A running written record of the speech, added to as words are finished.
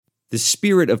The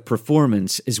spirit of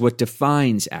performance is what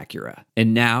defines Acura,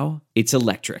 and now it's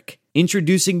electric.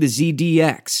 Introducing the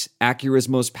ZDX, Acura's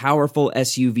most powerful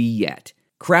SUV yet.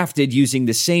 Crafted using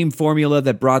the same formula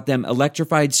that brought them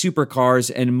electrified supercars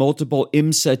and multiple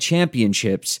IMSA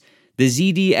championships, the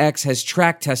ZDX has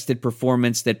track-tested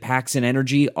performance that packs an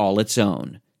energy all its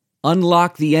own.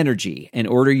 Unlock the energy and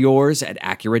order yours at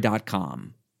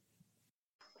Acura.com.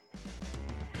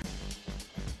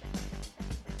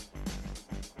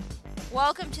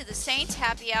 Welcome to the Saints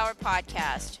Happy Hour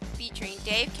podcast, featuring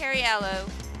Dave Cariello,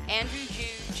 Andrew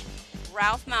Juge,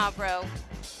 Ralph Malbrough,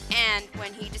 and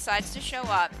when he decides to show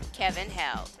up, Kevin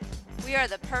Held. We are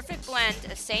the perfect blend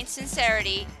of Saints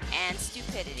sincerity and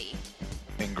stupidity.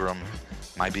 Ingram,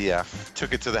 my BF,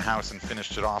 took it to the house and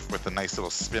finished it off with a nice little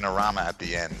spinorama at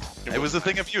the end. It was a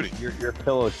thing of beauty. Your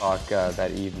pillow talk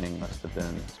that evening must have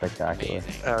been spectacular.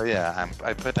 Amazing. Oh yeah,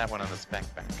 I put that one on the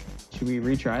spank bank. Should we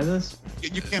retry this?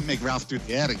 You can't make Ralph do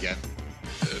the ad again.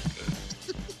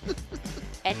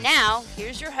 And now,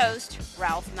 here's your host,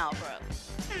 Ralph Malbrough.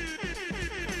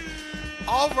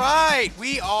 All right,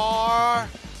 we are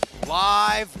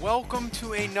live. Welcome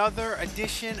to another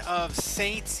edition of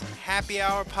Saints Happy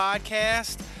Hour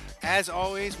podcast. As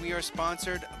always, we are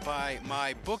sponsored by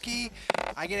MyBookie.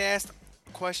 I get asked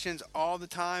questions all the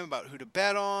time about who to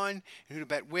bet on and who to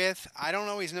bet with. I don't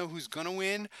always know who's going to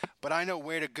win, but I know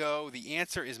where to go. The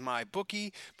answer is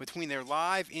MyBookie. Between their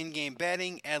live in-game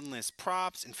betting, endless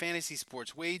props, and fantasy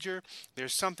sports wager,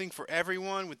 there's something for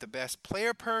everyone with the best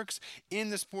player perks in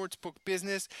the sportsbook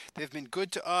business. They've been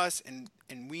good to us, and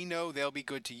we know they'll be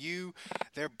good to you.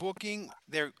 They're hooking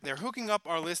up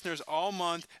our listeners all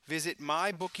month. Visit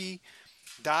MyBookie.ag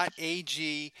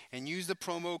and use the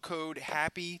promo code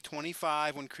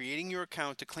HAPPY25 when creating your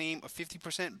account to claim a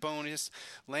 50% bonus.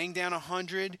 Laying down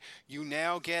 $100, you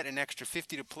now get an extra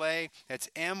 $50 to play. That's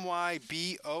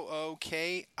MyBookie.ag.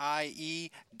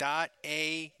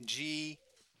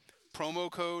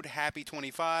 Promo code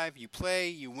HAPPY25. You play,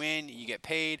 you win, you get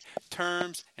paid.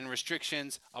 Terms and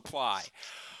restrictions apply.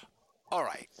 All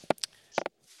right.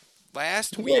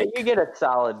 Last week, you get a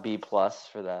solid B+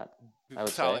 for that.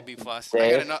 Solid B+.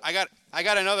 Dave? I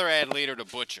got another ad later to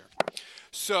butcher.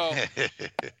 So,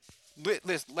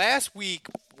 listen, last week,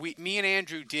 me and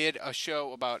Andrew did a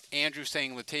show about Andrew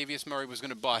saying Latavius Murray was going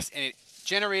to bust, and it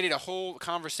generated a whole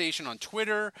conversation on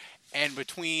Twitter and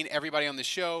between everybody on the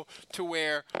show to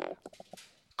where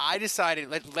I decided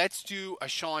let's do a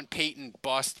Sean Payton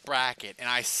bust bracket, and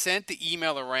I sent the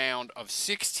email around of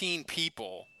 16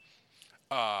 people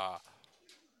to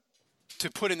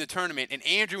put in the tournament, and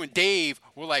Andrew and Dave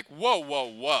were like,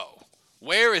 whoa.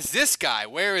 Where is this guy?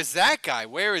 Where is that guy?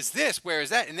 Where is this? Where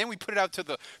is that? And then we put it out to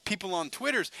the people on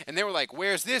Twitters, and they were like,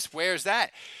 where's this? Where's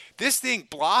that? This thing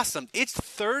blossomed. It's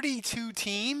 32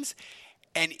 teams,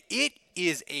 and it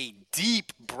is a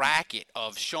deep bracket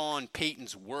of Sean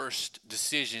Payton's worst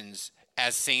decisions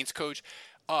as Saints coach.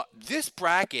 This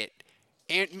bracket,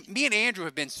 and me and Andrew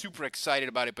have been super excited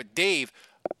about it, but Dave,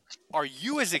 are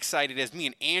you as excited as me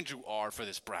and Andrew are for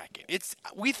this bracket?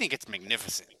 We think it's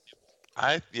magnificent.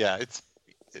 It's,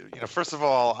 first of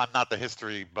all, I'm not the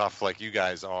history buff like you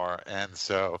guys are, and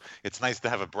so it's nice to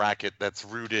have a bracket that's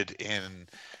rooted in,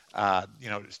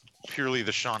 purely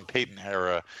the Sean Payton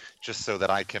era, just so that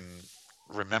I can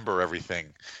remember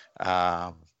everything.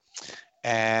 There's a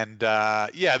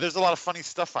lot of funny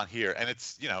stuff on here, and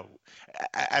it's,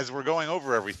 as we're going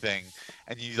over everything,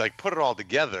 and you put it all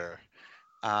together.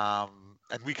 And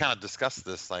we kind of discussed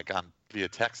this via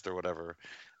text or whatever.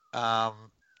 I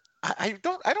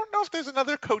don't know if there's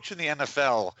another coach in the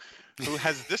NFL who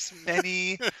has this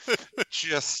many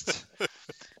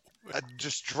I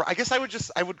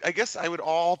guess I would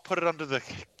all put it under the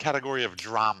category of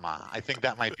drama. I think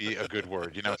that might be a good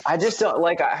word, I just don't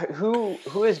who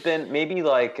has been maybe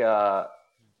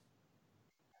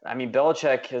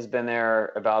Belichick has been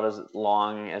there about as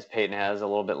long as Payton has, a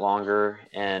little bit longer,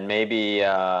 and maybe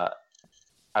I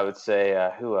would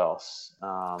say who else?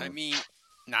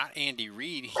 Not Andy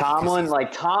Reid. Tomlin. Yeah.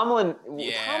 Tomlin.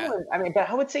 But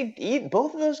I would say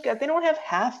both of those guys, they don't have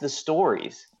half the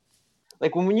stories.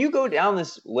 When you go down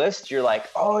this list, you're like,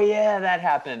 oh yeah, that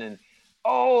happened, and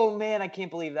oh man, I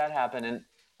can't believe that happened, and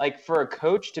for a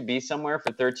coach to be somewhere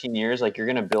for 13 years, you're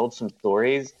gonna build some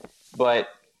stories, but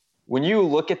when you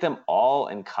look at them all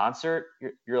in concert,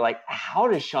 you're like, how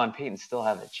does Sean Payton still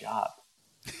have a job?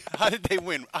 How did they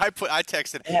win? I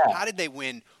texted, yeah. How did they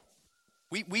win?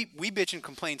 We bitch and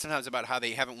complain sometimes about how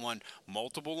they haven't won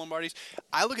multiple Lombardis.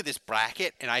 I look at this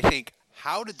bracket and I think,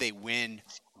 how did they win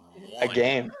one? A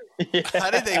game? Yeah. How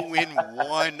did they win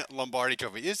one Lombardi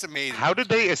trophy? It's amazing. How did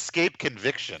they escape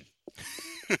conviction?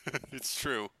 It's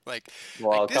true. Like,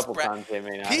 Well, like a couple times they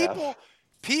may not have.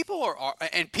 People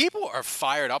are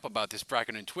fired up about this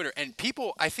bracket on Twitter, and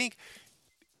people, I think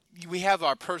we have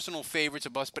our personal favorites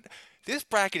of us, but this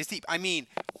bracket is deep. I mean,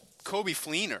 Kobe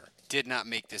Fleener did not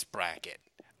make this bracket.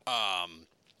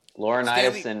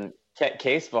 Laurinaitis and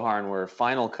Case Vaharn were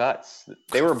final cuts.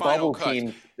 They were bubble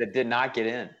teams that did not get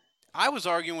in. I was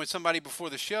arguing with somebody before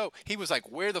the show. He was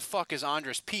like, "Where the fuck is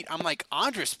Andres Pete?" I'm like,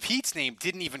 Andres Pete's name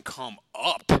didn't even come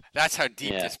up. That's how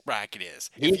deep this bracket is.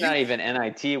 He's not even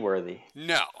NIT worthy.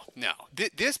 No.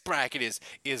 This bracket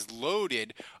is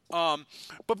loaded. But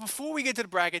before we get to the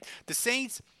bracket, the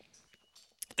Saints,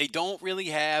 they don't really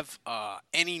have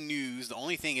any news. The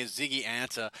only thing is Ziggy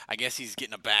Ansah. I guess he's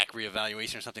getting a back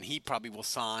reevaluation or something. He probably will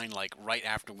sign like right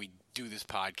after we do this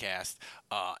podcast.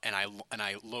 And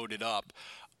I load it up.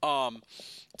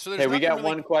 So hey, we got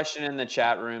one question in the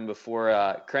chat room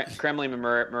before Kremlin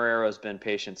Morero's been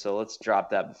patient, so let's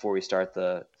drop that before we start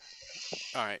the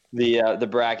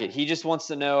bracket. He just wants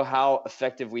to know how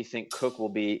effective we think Cook will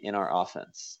be in our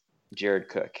offense. Jared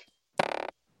Cook.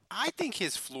 I think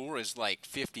his floor is like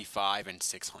 55 and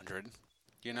 600.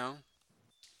 You know.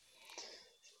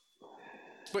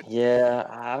 But yeah,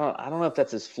 I don't know if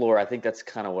that's his floor. I think that's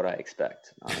kind of what I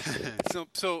expect, honestly.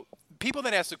 So people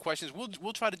that ask the questions,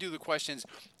 we'll try to do the questions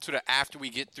sort of after we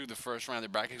get through the first round of the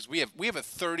bracket, because we have a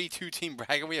 32-team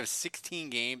bracket. We have 16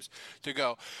 games to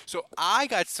go. So I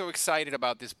got so excited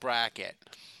about this bracket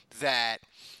that,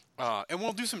 and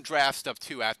we'll do some draft stuff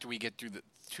too after we get through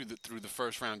the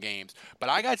first round games. But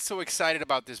I got so excited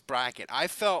about this bracket. I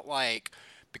felt like,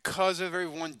 because of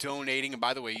everyone donating, and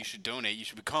by the way, you should donate. You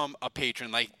should become a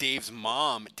patron like Dave's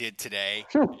mom did today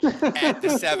at the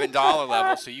 $7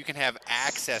 level, so you can have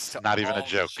access to Not all even a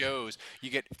joke. the shows. You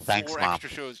get Thanks, four Mom. extra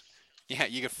shows. Yeah,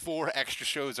 you get 4 extra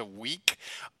shows a week.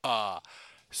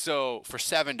 So for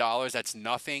 $7, that's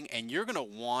nothing, and you're gonna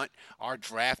want our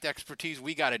draft expertise.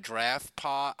 We got a draft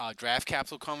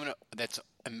capsule coming up.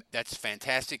 That's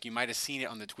fantastic. You might have seen it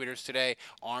on the Twitters today.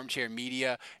 Armchair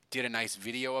Media did a nice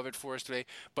video of it for us today.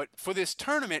 But for this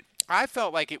tournament, I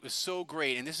felt like it was so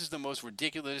great, and this is the most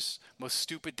ridiculous, most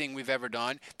stupid thing we've ever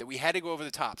done, that we had to go over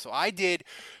the top. So I did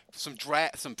some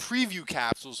preview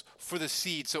capsules for the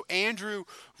seed. So Andrew,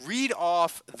 read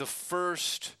off the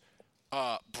first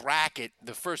bracket,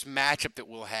 the first matchup that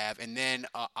we'll have, and then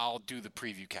I'll do the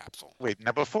preview capsule. Wait,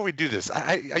 now before we do this,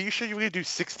 are you sure you're going to do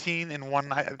 16 in one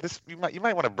night? You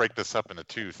might want to break this up into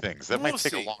 2 things. That might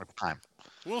take a long time.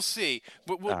 We'll see,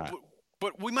 but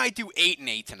we might do 8 and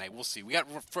 8 tonight. We'll see. We got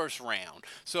first round.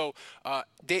 So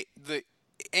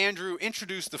Andrew,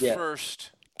 introduce the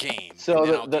first game.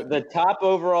 So the top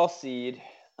overall seed,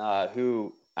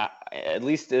 who at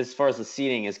least as far as the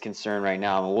seeding is concerned right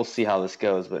now, and we'll see how this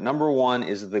goes, but number 1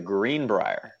 is the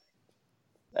Greenbrier.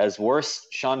 As worst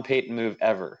Sean Payton move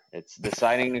ever. It's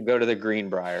deciding to go to the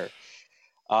Greenbrier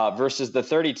versus the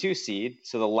 32 seed.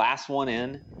 So the last one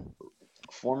in,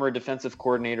 former defensive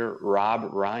coordinator Rob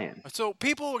Ryan. So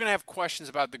people are going to have questions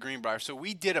about the Greenbrier. So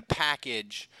we did a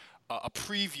package, a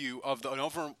preview of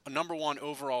the number 1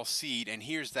 overall seed, and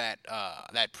here's that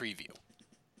preview.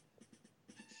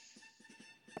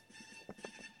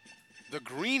 The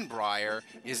Greenbrier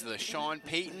is the Sean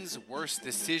Payton's worst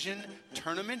decision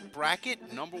tournament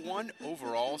bracket number 1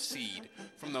 overall seed.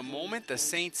 From the moment the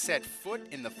Saints set foot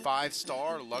in the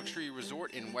 5-star luxury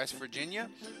resort in West Virginia,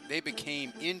 they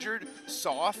became injured,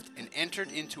 soft, and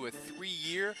entered into a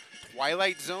 3-year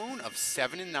twilight zone of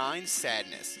 7-9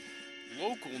 sadness.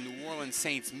 Local New Orleans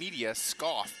Saints media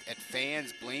scoffed at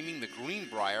fans blaming the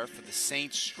Greenbrier for the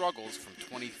Saints' struggles from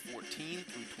 2014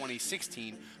 through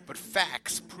 2016, but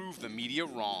facts proved the media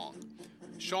wrong.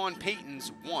 Sean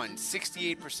Payton's won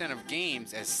 68% of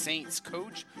games as Saints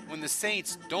coach when the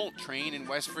Saints don't train in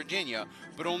West Virginia,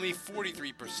 but only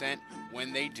 43%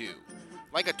 when they do.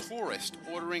 Like a tourist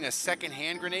ordering a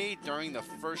second-hand grenade during the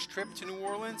first trip to New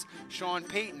Orleans, Sean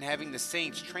Payton having the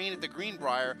Saints train at the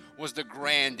Greenbrier was the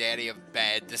granddaddy of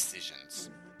bad decisions.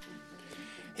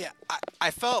 Yeah,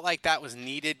 I felt like that was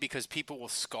needed because people will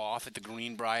scoff at the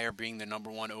Greenbrier being the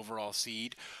number 1 overall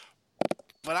seed.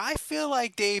 But I feel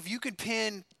like, Dave, you could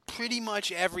pin pretty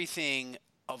much everything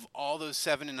of all those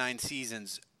 7 and 9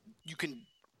 seasons. You can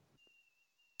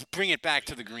bring it back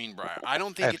to the Greenbrier. I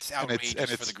don't think it's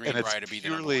outrageous for the Greenbrier to be the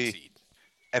number 1 seed.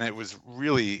 And it was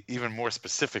really, even more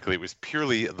specifically, it was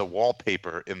purely the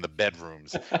wallpaper in the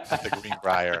bedrooms at the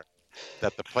Greenbrier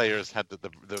that the players had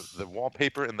the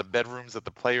wallpaper in the bedrooms that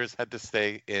the players had to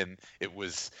stay in. It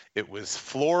was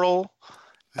floral.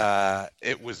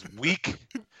 It was weak.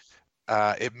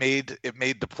 It made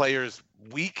the players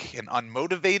weak and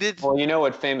unmotivated. Well, you know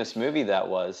what famous movie that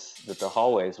was that the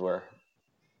hallways were?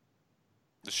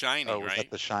 The Shining, Oh, was right?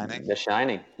 that The Shining? The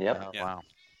Shining. Yep. Oh, Yeah. wow.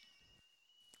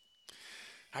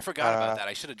 I forgot about that.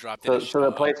 I should have dropped in. So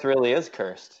the place really is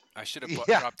cursed. I should have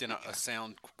Yeah. dropped in a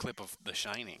sound clip of The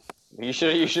Shining. You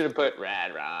should have put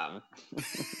Rad Rom.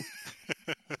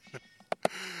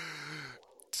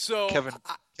 So Kevin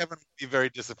would be very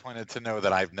disappointed to know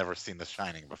that I've never seen The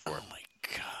Shining before. Oh my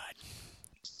god!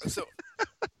 So,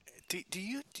 do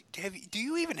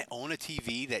you even own a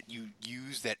TV that you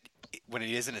use when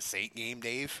it isn't a Saint game,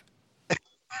 Dave?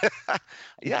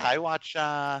 Yeah, I watch.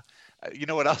 You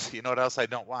know what else? You know what else I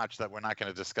don't watch that we're not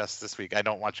going to discuss this week? I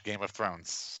don't watch Game of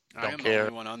Thrones. I am care. the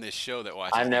only one on this show that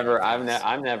watches. I've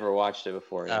never watched it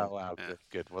before. Oh wow, Yeah.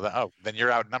 good. Well, then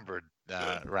you're outnumbered,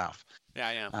 Ralph. Yeah,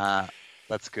 I am.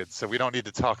 That's good. So we don't need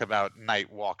to talk about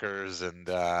Night Walkers and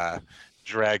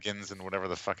dragons and whatever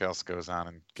the fuck else goes on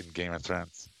in Game of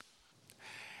Thrones.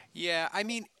 Yeah, I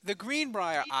mean, the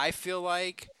Greenbrier, I feel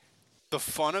like the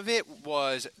fun of it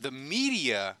was the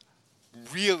media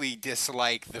really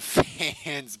disliked the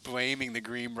fans blaming the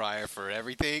Greenbrier for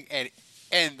everything,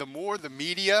 and the more the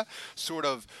media sort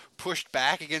of pushed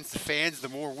back against the fans, the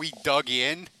more we dug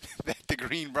in that the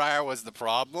Greenbrier was the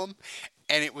problem,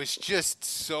 and it was just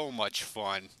so much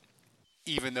fun,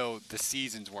 even though the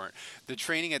seasons weren't. The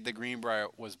training at the Greenbrier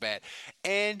was bad,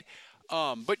 and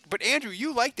but Andrew,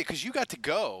 you liked it because you got to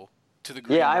go to the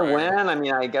Greenbrier. Yeah, I went. I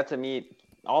mean, I got to meet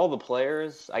all the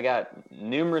players. I got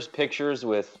numerous pictures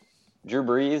with Drew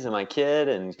Brees and my kid,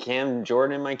 and Cam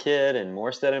Jordan and my kid, and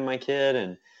Morstead and my kid.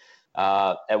 And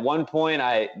at one point,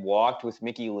 I walked with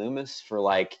Mickey Loomis for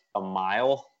like a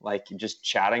mile, like just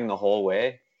chatting the whole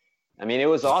way. I mean, it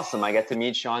was awesome. I got to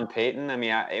meet Sean Payton. I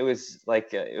mean, it was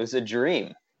like it was a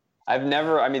dream.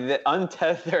 The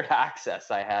untethered access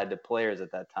I had to players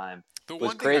at that time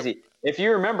was crazy. If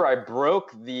you remember, I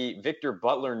broke the Victor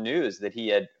Butler news that he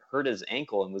had hurt his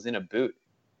ankle and was in a boot.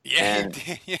 Yeah,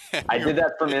 I did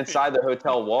that from inside the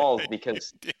hotel walls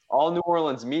because all New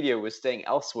Orleans media was staying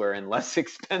elsewhere in less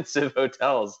expensive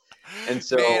hotels. And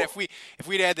so, man, if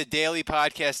we'd had the daily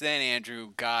podcast then,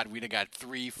 Andrew, God, we'd have got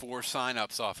 3-4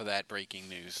 signups off of that breaking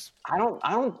news. I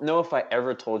don't know if I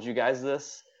ever told you guys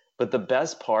this, but the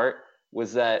best part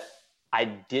was that I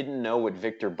didn't know what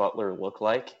Victor Butler looked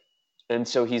like. And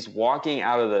so he's walking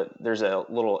out of there's a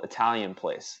little Italian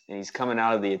place, and he's coming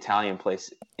out of the Italian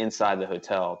place inside the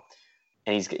hotel,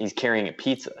 and he's carrying a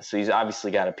pizza. So he's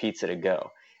obviously got a pizza to go.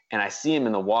 And I see him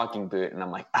in the walking boot, and I'm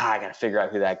like, I got to figure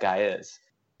out who that guy is.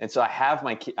 And so I have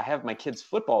my kid's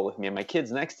football with me, and my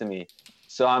kid's next to me.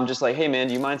 So I'm just like, hey man,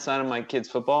 do you mind signing my kid's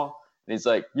football? And he's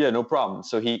like, yeah, no problem.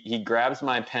 So he grabs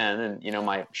my pen and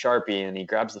my Sharpie, and he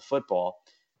grabs the football.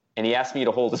 And he asked me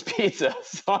to hold his pizza.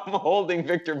 So I'm holding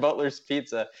Victor Butler's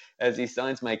pizza as he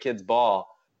signs my kid's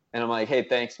ball. And I'm like, hey,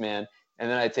 thanks, man.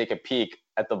 And then I take a peek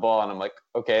at the ball, and I'm like,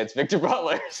 okay, it's Victor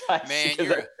Butler. So man,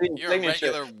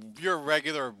 you're a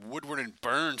regular Woodward and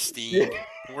Bernstein.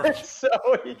 So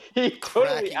he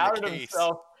totally outed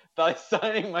himself by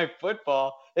signing my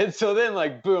football. And so then,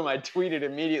 like, boom, I tweeted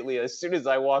immediately as soon as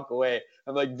I walk away.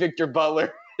 I'm like, Victor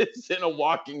Butler is in a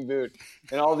walking boot,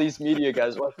 and all these media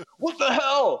guys were like, what the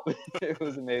hell? It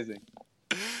was amazing.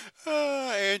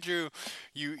 Andrew,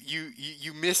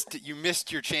 you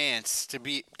missed your chance to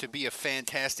be a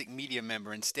fantastic media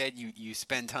member. Instead, you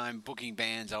spend time booking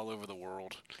bands all over the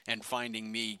world and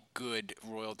finding me good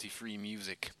royalty-free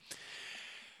music.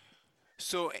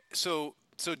 So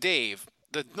Dave,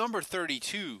 the number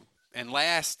 32 and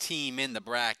last team in the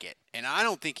bracket, and I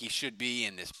don't think he should be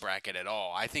in this bracket at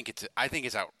all. I think it's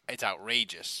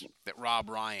outrageous that Rob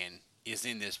Ryan is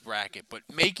in this bracket. But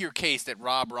make your case that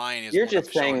Rob Ryan is. You're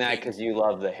just saying that because you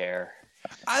love the hair.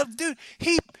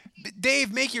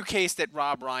 Dave, make your case that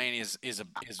Rob Ryan is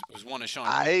one of Sean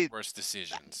Payton's worst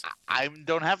decisions. I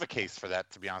don't have a case for that,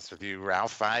 to be honest with you,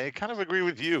 Ralph. I kind of agree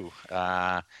with you.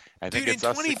 I think in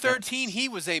 2013, he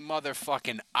was a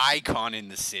motherfucking icon in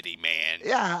the city, man.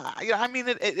 Yeah, I mean,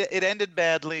 it ended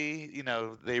badly.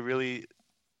 They really,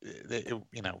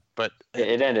 but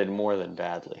it ended more than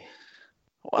badly.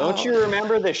 Well, don't you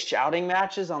remember the shouting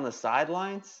matches on the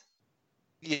sidelines?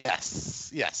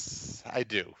 Yes, I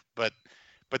do. But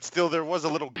still, there was a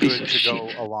little good to go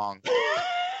along.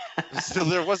 Still,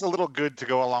 there was a little good to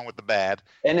go along with the bad.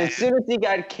 And as soon as he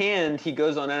got canned, he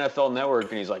goes on NFL Network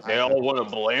and he's like, "They all want to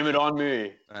blame it on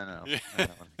me." I know. Yeah. He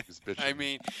was bitching I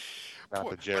mean, about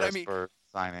the Jarrisburg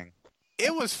signing.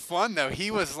 It was fun though. He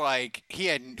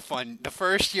had fun. The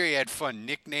first year, he had fun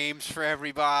nicknames for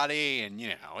everybody, and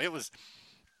it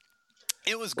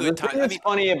was good time. The thing that's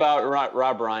funny about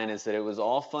Rob Ryan is that it was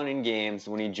all fun and games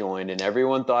when he joined, and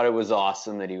everyone thought it was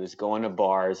awesome that he was going to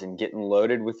bars and getting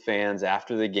loaded with fans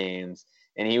after the games.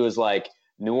 And he was like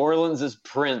New Orleans'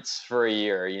 Prince for a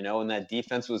year, when that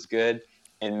defense was good.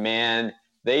 And, man,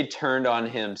 they turned on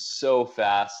him so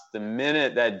fast. The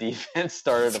minute that defense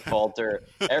started to falter,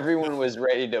 everyone was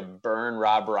ready to burn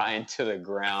Rob Ryan to the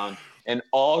ground. And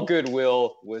all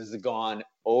goodwill was gone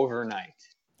overnight.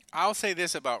 I'll say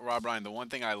this about Rob Ryan. The one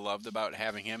thing I loved about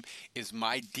having him is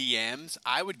my DMs.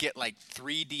 I would get like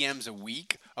 3 DMs a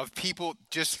week of people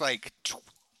just like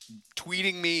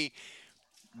tweeting me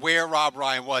where Rob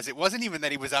Ryan was. It wasn't even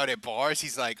that he was out at bars.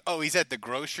 He's like, oh, he's at the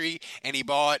grocery and he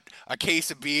bought a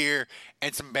case of beer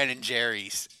and some Ben and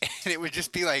Jerry's. And it would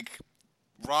just be like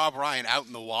Rob Ryan out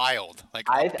in the wild. Like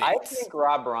I think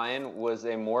Rob Ryan was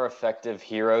a more effective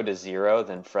hero to zero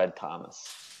than Fred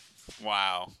Thomas.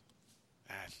 Wow.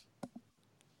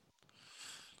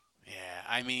 Yeah,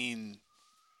 I mean,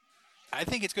 I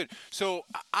think it's good. So,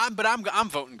 I'm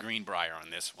voting Greenbrier on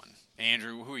this one.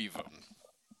 Andrew, who are you voting?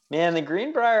 Man, the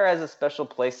Greenbrier has a special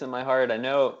place in my heart. I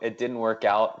know it didn't work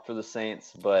out for the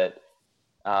Saints, but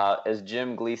as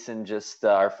Jim Gleason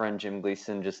our friend Jim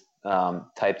Gleason just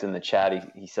typed in the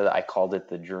chat, he said I called it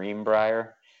the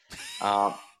Dreambrier.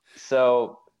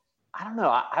 So I don't know.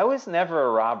 I was never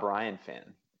a Rob Ryan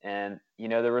fan. And,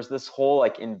 there was this whole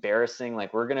like embarrassing,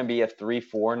 like we're going to be a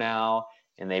 3-4 now.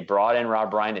 And they brought in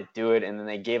Rob Ryan to do it. And then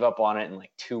they gave up on it in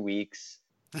like 2 weeks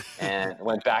and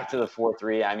went back to the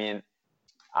 4-3. I mean,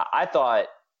 I thought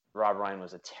Rob Ryan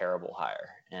was a terrible hire.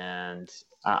 And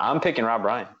I'm picking Rob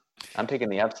Ryan. I'm picking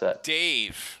the upset.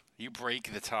 Dave, you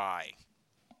break the tie.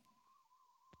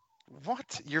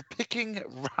 What? You're picking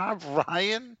Rob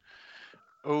Ryan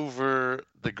over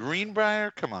the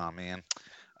Greenbrier? Come on, man.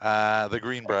 The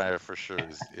Greenbrier for sure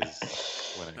is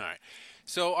winning. All right.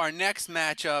 So our next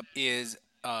matchup is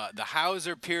the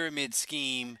Hauser Pyramid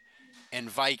Scheme and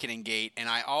Vicodin Gate. And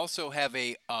I also have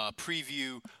a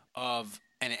preview of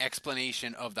an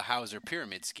explanation of the Hauser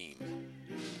Pyramid Scheme.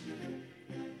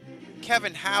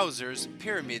 Kevin Hauser's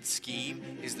Pyramid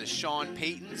Scheme is the Sean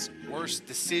Payton's Worst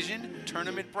Decision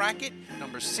tournament bracket,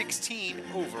 number 16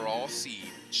 overall seed.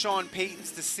 Sean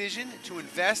Payton's decision to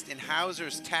invest in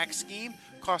Hauser's tax scheme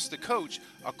cost the coach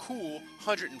a cool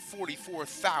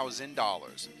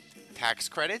 $144,000. Tax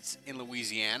credits in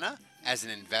Louisiana as an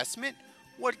investment?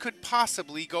 What could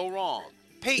possibly go wrong?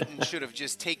 Payton should have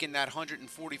just taken that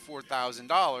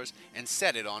 $144,000 and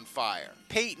set it on fire.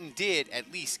 Payton did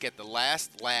at least get the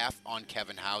last laugh on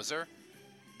Kevin Hauser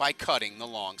by cutting the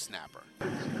long snapper.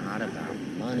 It's not about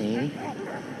money.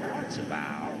 It's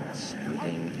about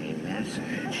sending a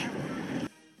message.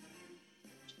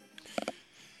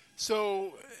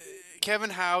 So, Kevin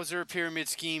Hauser, Pyramid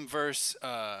Scheme versus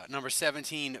number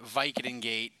 17, Vicodin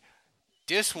Gate.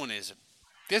 This one's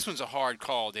a hard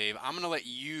call, Dave. I'm going to let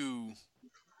you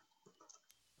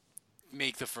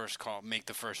make the first call, make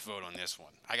the first vote on this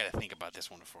one. I got to think about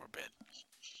this one for a bit.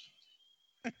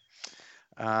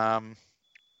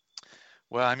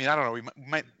 Well, I mean, I don't know. We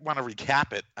might want to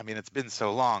recap it. I mean, it's been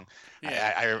so long.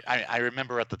 Yeah. I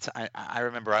remember at the time. I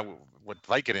remember with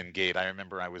Vicodin Gate. I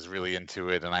remember I was really into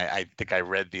it, and I think I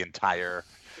read the entire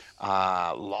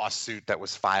lawsuit that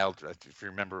was filed. If you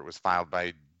remember, it was filed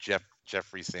by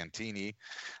Jeffrey Santini,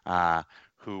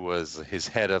 who was his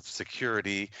head of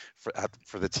security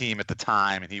for the team at the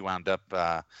time, and he wound up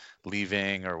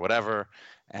leaving or whatever,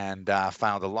 and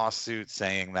filed a lawsuit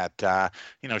saying that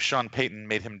Sean Payton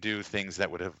made him do things that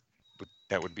would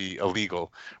be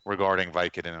illegal regarding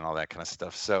Vicodin and all that kind of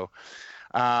stuff. So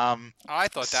I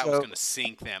thought that was going to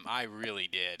sink them. I really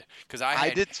did, because I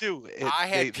did too. I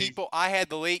had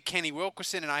the late Kenny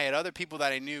Wilkerson, and I had other people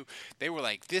that I knew. They were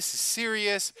like, "This is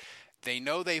serious. They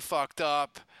know they fucked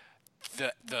up.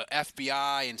 The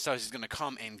FBI and stuff is going to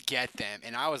come and get them."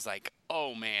 And I was like,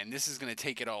 oh man, this is going to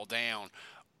take it all down.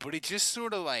 But it just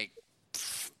sort of like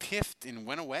piffed and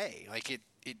went away. Like it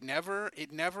never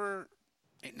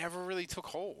really took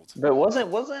hold. But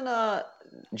wasn't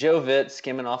Joe Vitt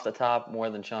skimming off the top more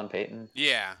than Sean Payton?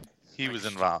 Yeah. He was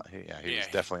involved. He was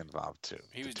definitely involved too.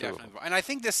 He was definitely involved. And I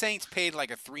think the Saints paid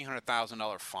like a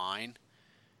 $300,000 fine.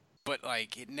 But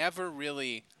like it never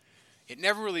really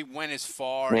went as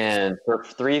far. Man, for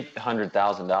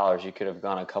 $300,000, you could have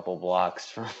gone a couple blocks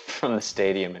from the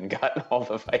stadium and gotten all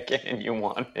the Vicodin you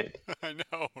wanted. I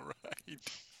know, right?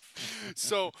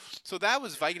 So that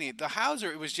was Vicodin. The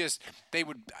Hauser, it was just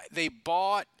they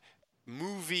bought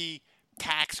movie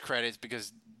tax credits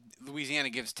because Louisiana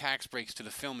gives tax breaks to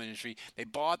the film industry. They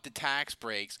bought the tax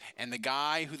breaks, and the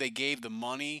guy who they gave the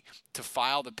money to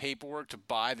file the paperwork to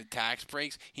buy the tax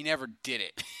breaks, he never did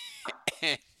it.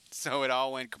 So it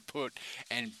all went kaput,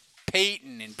 and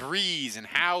Payton and Breeze and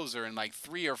Hauser and like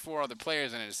 3 or 4 other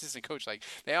players and an assistant coach, like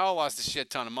they all lost a shit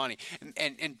ton of money.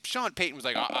 And Sean Payton was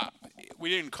like, we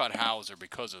didn't cut Hauser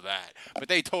because of that, but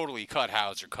they totally cut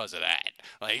Hauser because of that.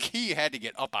 Like he had to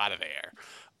get up out of there.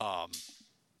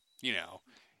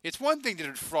 It's one thing to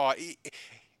defraud.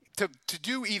 To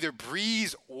do either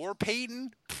Breeze or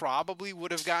Payton probably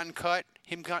would have gotten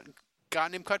him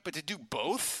cut, but to do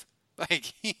both,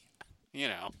 like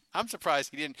I'm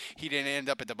surprised he didn't end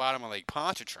up at the bottom of Lake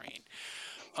Pontchartrain.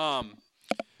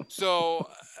 So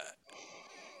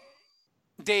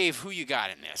Dave, who you got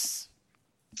in this?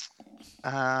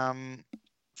 The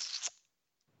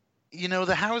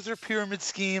Hauser pyramid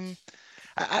scheme.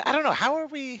 I don't know. How are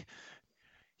we?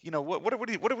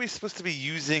 What are we supposed to be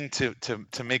using to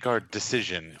make our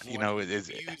decision?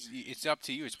 It's up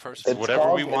to you. It's personal.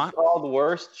 Whatever we want. It's called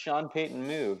worst Sean Payton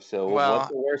move. So what's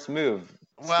the worst move?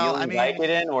 Stealing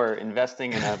Vicodin or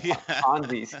investing in a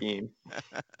Ponzi scheme?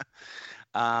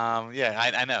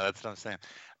 I know. That's what I'm saying.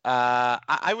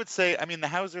 I would say, the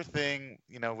Hauser thing,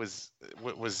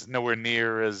 was nowhere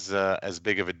near as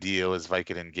big of a deal as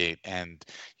Vicodin Gate, and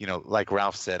like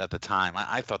Ralph said at the time,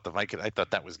 I thought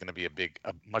that was going to be a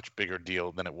much bigger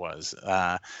deal than it was.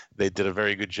 They did a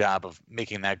very good job of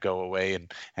making that go away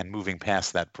and moving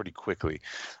past that pretty quickly.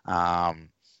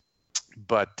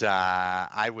 But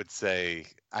I would say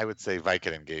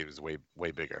Vicodin Gate is way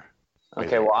bigger.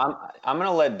 Okay, well, I'm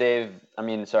gonna let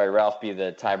Ralph be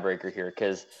the tiebreaker here,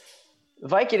 because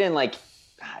Vicodin,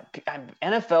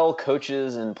 NFL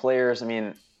coaches and players,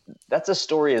 that's a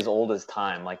story as old as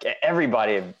time. Like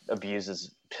everybody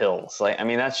abuses pills.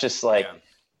 That's just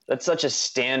that's such a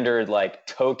standard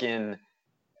token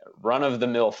run of the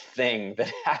mill thing that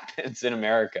happens in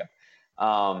America.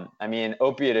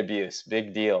 Opiate abuse,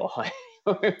 big deal.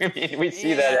 We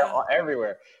see that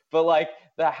everywhere. But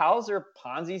the Hauser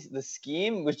Ponzi, the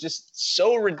scheme was just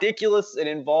so ridiculous. It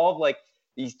involved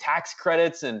these tax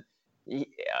credits, and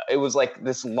it was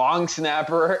this long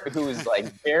snapper who was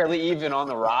barely even on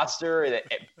the roster, that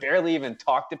barely even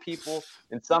talked to people,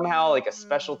 and somehow a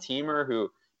special teamer who,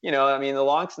 the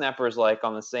long snapper is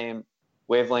on the same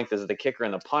wavelength as the kicker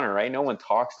and the punter, right? No one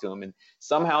talks to him, and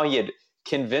somehow he had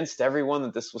convinced everyone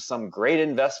that this was some great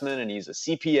investment, and he's a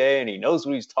CPA and he knows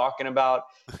what he's talking about,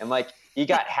 and he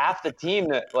got half the team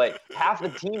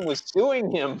was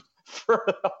suing him for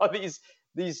all these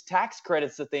tax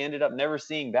credits that they ended up never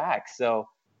seeing back. So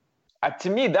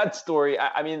to me, that story,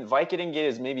 Vicodin Gate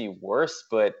is maybe worse,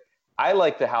 but I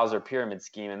like the Hauser pyramid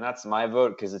scheme, and that's my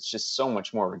vote because it's just so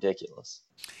much more ridiculous.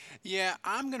 Yeah,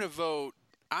 I'm gonna vote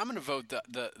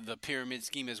the pyramid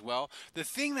scheme as well. The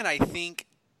thing that I think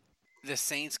the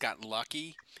Saints got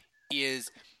lucky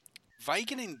is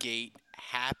Vicodin Gate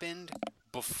happened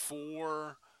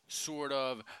before sort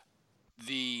of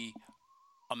the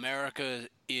America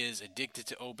is addicted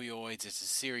to opioids, it's a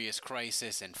serious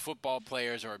crisis, and football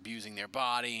players are abusing their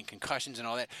body and concussions and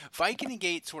all that. Vicodin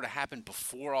Gate sort of happened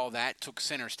before all that took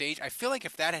center stage. I feel like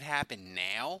if that had happened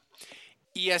now,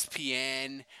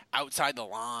 ESPN, Outside the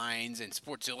Lines, and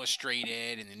Sports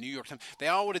Illustrated, and the New York Times, they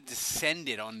all would have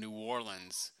descended on New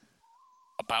Orleans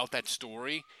about that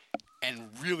story and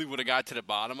really would have got to the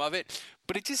bottom of it.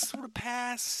 But it just sort of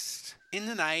passed in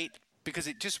the night because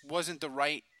it just wasn't the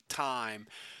right time.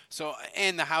 So,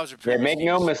 and the Hauser pyramid. Make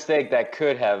no mistake, that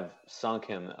could have sunk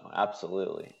him, though.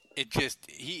 Absolutely. It just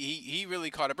he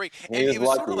really caught a break. And it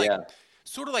was lucky,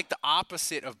 sort of like the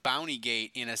opposite of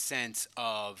Bountygate, in a sense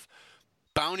of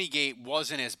Bountygate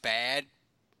wasn't as bad.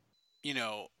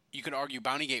 You could argue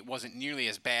Bountygate wasn't nearly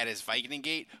as bad as Vicodin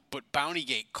Gate, but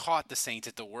Bountygate caught the Saints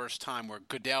at the worst time, where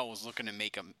Goodell was looking to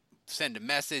send a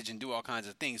message and do all kinds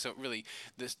of things. So really,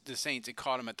 the Saints, it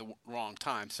caught him at the wrong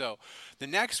time. So the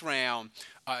next round,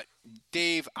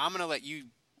 Dave, I'm going to let you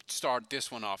start this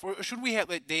one off. Or should we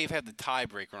let Dave have the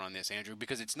tiebreaker on this, Andrew?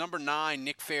 Because it's number 9,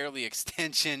 Nick Fairley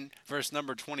extension, versus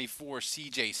number 24,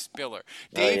 C.J. Spiller.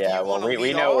 Dave,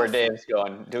 we know where Dave's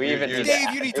going. Do we even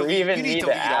need to lead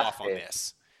off on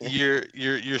this?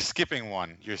 You're skipping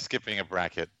one. You're skipping a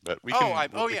bracket, but we can.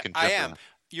 I am.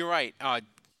 You're right.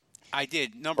 I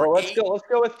did. Number 8. Let's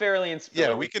go with Fairley and Spiller.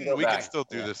 Yeah, we can still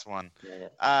do this one.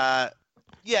 The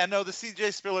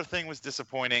CJ Spiller thing was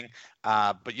disappointing.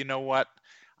 But you know what?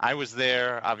 I was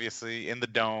there, obviously, in the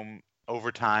Dome,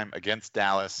 overtime against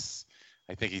Dallas.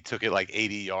 I think he took it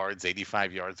 80 yards,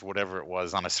 85 yards, whatever it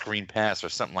was, on a screen pass or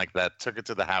something like that. Took it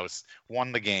to the house,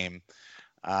 won the game.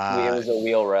 It was a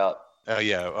wheel route. Oh,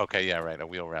 yeah. Okay, yeah, right. A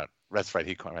wheel route. That's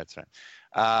right. That's right.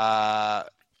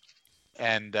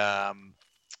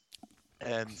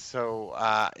 And so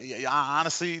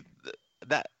honestly,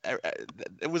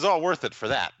 it was all worth it for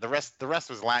that. The rest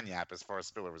was lagniappe as far as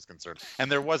Spiller was concerned,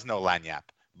 and there was no lagniappe.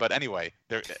 But anyway,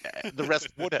 the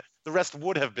rest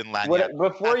would have been lagniappe.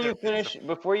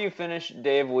 Before you finish,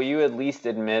 Dave, will you at least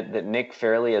admit that Nick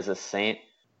Fairley as a Saint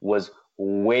was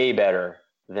way better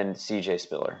than C.J.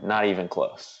 Spiller? Not even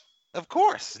close. Of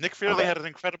course, Nick Fairley had an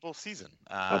incredible season.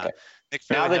 Okay. Nick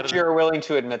Fairley now that you're willing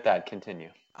to admit that, continue.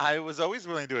 I was always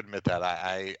willing to admit that.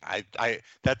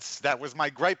 That was my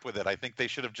gripe with it. I think they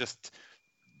should have just,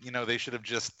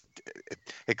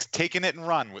 taken it and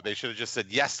run. They should have just said,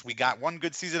 yes, we got one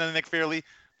good season of Nick Fairley.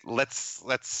 Let's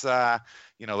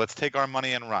take our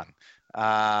money and run.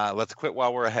 Let's quit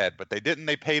while we're ahead. But they didn't.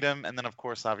 They paid him, and then of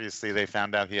course, obviously, they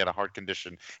found out he had a heart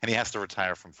condition and he has to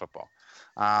retire from football.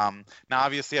 Now,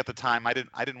 obviously, at the time, I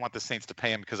didn't want the Saints to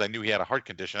pay him because I knew he had a heart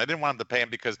condition. I didn't want him to pay him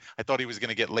because I thought he was going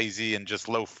to get lazy and just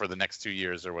loaf for the next 2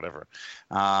 years or whatever.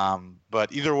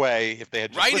 But either way, if they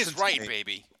had just listened to me,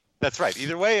 baby. That's right.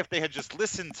 Either way, if they had just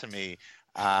listened to me,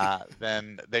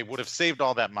 then they would have saved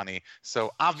all that money.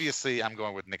 So obviously, I'm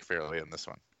going with Nick Fairley in this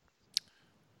one.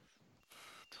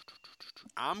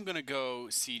 I'm going to go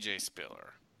C.J.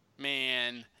 Spiller.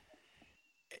 Man,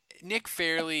 Nick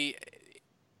Fairley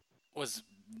was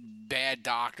bad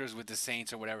doctors with the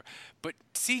Saints or whatever. But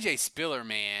C.J. Spiller,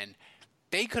 man,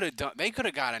 they could have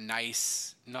got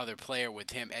another player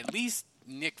with him. At least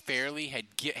Nick Fairley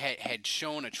had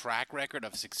shown a track record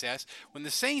of success. When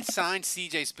the Saints signed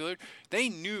C.J. Spiller, they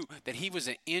knew that he was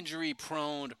an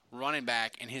injury-prone running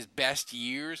back, and his best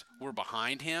years were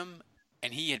behind him.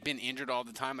 And he had been injured all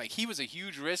the time. Like, he was a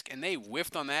huge risk, and they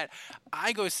whiffed on that.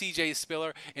 I go C.J.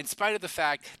 Spiller, in spite of the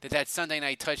fact that Sunday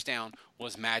night touchdown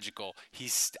was magical.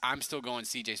 I'm still going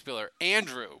C.J. Spiller.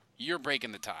 Andrew, you're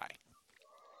breaking the tie.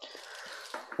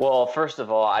 Well, first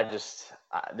of all,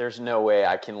 there's no way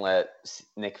I can let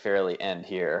Nick Fairley end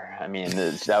here. I mean,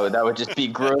 that would just be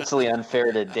grossly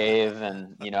unfair to Dave,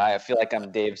 and I feel like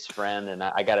I'm Dave's friend, and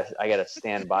I gotta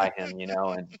stand by him,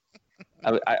 and.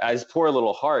 I his poor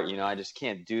little heart, I just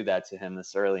can't do that to him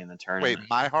this early in the tournament. Wait,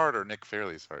 my heart or Nick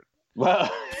Fairley's heart?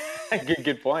 Well,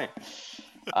 good point.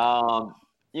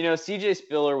 C.J.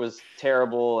 Spiller was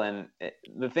terrible, and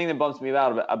the thing that bumps me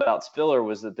about Spiller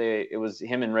was that it was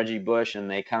him and Reggie Bush, and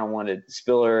they kind of wanted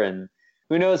Spiller, and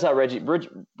who knows how Reggie Bush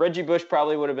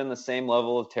probably would have been the same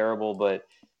level of terrible, but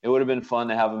it would have been fun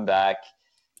to have him back.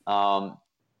 But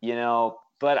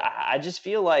I just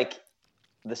feel like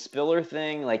the Spiller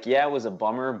thing, it was a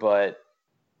bummer, but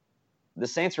the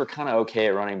Saints were kind of okay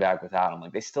at running back without him.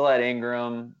 Like, they still had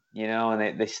Ingram,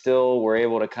 and they still were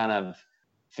able to kind of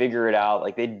figure it out.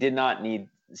 Like, they did not need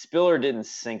 – Spiller didn't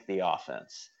sink the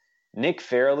offense. Nick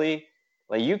Fairley,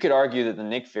 you could argue that the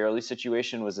Nick Fairley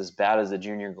situation was as bad as the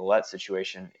Junior Gillette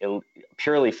situation,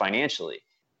 purely financially,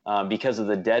 because of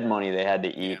the dead money they had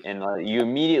to eat. And you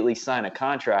immediately sign a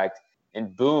contract,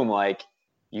 and boom,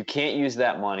 you can't use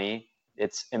that money.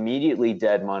 It's immediately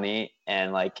dead money,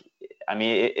 and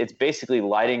it's basically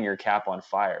lighting your cap on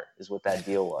fire is what that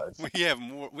deal was.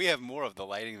 We have more of the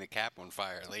lighting the cap on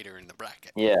fire later in the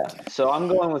bracket. Yeah, so I'm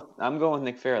going with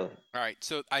Nick Fairley. All right,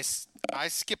 so I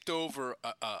skipped over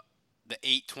the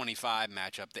 8-25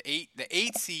 matchup. The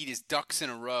 8 seed is Ducks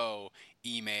in a Row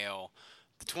email.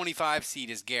 The 25 seed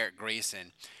is Garrett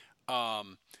Grayson.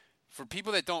 For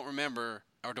people that don't remember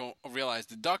or don't realize,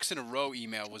 the Ducks in a Row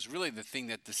email was really the thing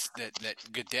that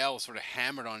Goodell sort of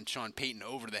hammered on Sean Payton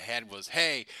over the head was,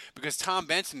 hey, because Tom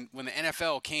Benson, when the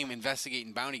NFL came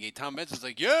investigating Bountygate, Tom Benson's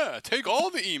like, yeah, take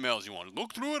all the emails you want,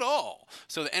 look through it all.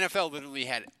 So the NFL literally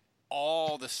had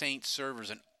all the Saints servers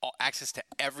and access to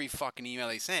every fucking email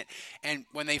they sent. And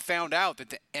when they found out that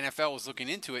the NFL was looking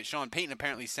into it, Sean Payton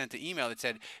apparently sent the email that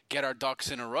said, get our ducks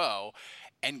in a row.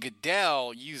 And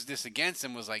Goodell used this against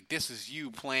him, was like, this is you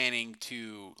planning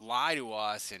to lie to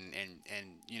us and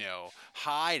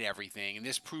hide everything, and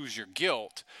this proves your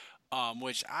guilt,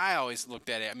 which I always looked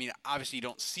at it. I mean, obviously you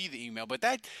don't see the email, but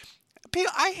I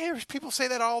hear people say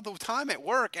that all the time at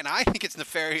work, and I think it's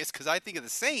nefarious because I think of the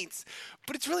Saints,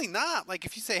 but it's really not. Like,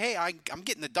 if you say, hey, I'm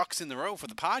getting the ducks in the row for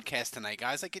the podcast tonight,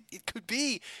 guys, it could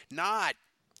be not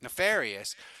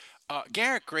nefarious.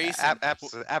 Garrett Grayson.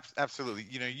 Absolutely.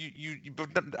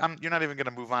 You're not even going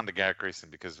to move on to Garrett Grayson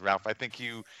because, Ralph, I think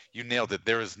you nailed it.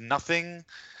 There is nothing.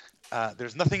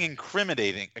 There's nothing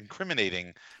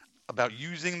incriminating about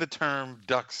using the term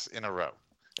 "ducks in a row."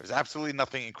 There's absolutely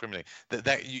nothing incriminating.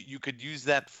 That you could use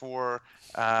that for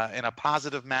in a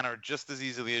positive manner just as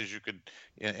easily as you could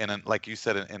like you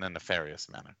said, in a nefarious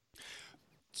manner.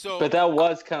 So, but that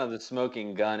was kind of the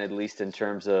smoking gun, at least in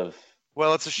terms of.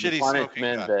 Well, it's a shitty smoking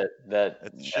gun.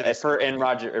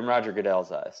 In Roger Goodell's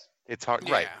eyes. It's hard,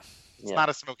 yeah. right? It's not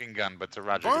a smoking gun, but to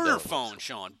Roger Burner Goodell. phone,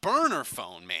 Sean. Burner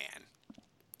phone, man.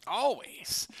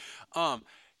 Always.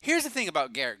 Here's the thing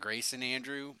about Garrett Grayson,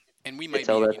 Andrew, and we might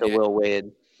tell that to Will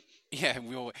Wade. Yeah,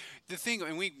 the thing,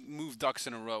 and we move ducks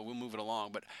in a row, we'll move it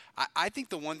along. But I think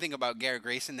the one thing about Garrett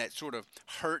Grayson that sort of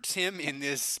hurts him in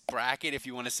this bracket, if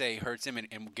you want to say hurts him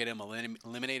and get him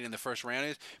eliminated in the first round,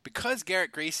 is because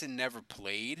Garrett Grayson never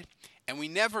played, and we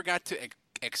never got to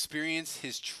experience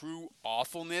his true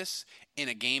awfulness in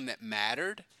a game that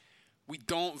mattered. We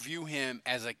don't view him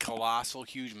as a colossal,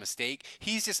 huge mistake.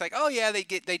 He's just like, oh yeah, they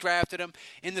drafted him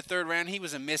in the third round. He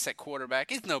was a miss at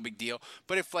quarterback. It's no big deal.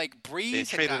 But if like Breeze,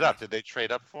 they traded up. Did they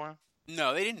trade up for him?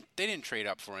 No, they didn't. They didn't trade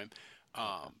up for him.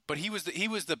 But he was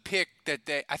the pick that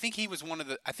they. I think he was one of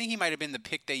the. I think he might have been the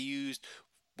pick they used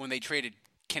when they traded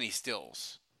Kenny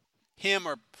Stills. Him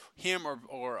or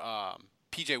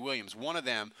P.J. Williams. One of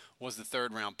them was the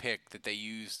third round pick that they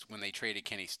used when they traded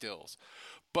Kenny Stills.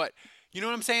 But you know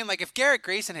what I'm saying? Like, if Garrett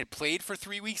Grayson had played for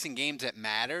 3 weeks in games that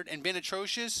mattered and been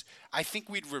atrocious, I think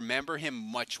we'd remember him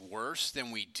much worse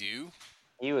than we do.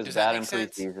 He was bad in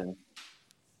preseason.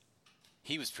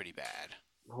 He was pretty bad.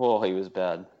 Oh, he was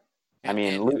bad. I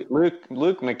mean, Luke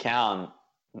McCown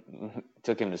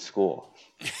took him to school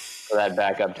for that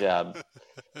backup job.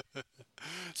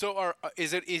 So,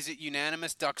 is it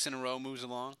unanimous? Ducks in a row moves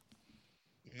along.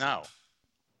 No.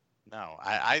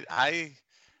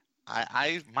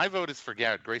 My vote is for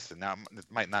Garrett Grayson. Now, it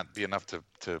might not be enough to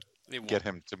get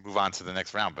him to move on to the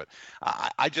next round, but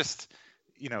I just,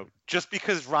 just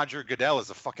because Roger Goodell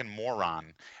is a fucking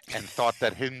moron and thought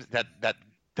that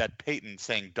that Payton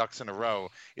saying ducks in a row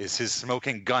is his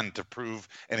smoking gun to prove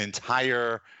an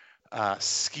entire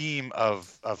scheme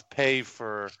of pay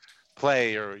for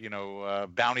play or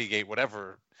bounty gate,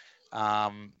 whatever.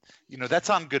 That's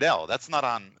on Goodell. That's not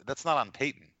on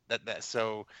Payton.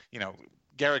 So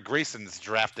Garrett Grayson's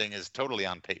drafting is totally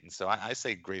on Payton, so I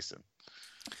say Grayson.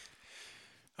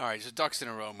 All right, so ducks in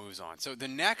a row moves on. So the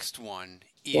next one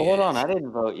is... Well, hold on, I didn't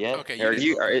vote yet. Okay,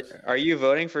 are you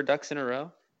voting for ducks in a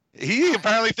row? He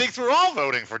apparently thinks we're all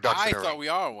voting for ducks in a row. I thought we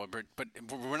are, but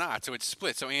we're not, so it's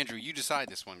split. So, Andrew, you decide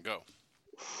this one. Go.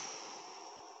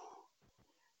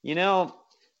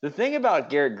 The thing about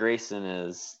Garrett Grayson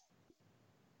is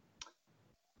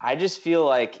I just feel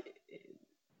like...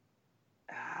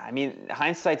 I mean,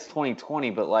 hindsight's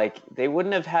 20/20, but like they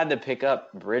wouldn't have had to pick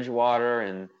up Bridgewater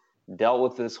and dealt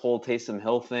with this whole Taysom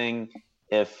Hill thing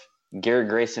if Garrett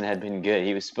Grayson had been good.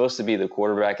 He was supposed to be the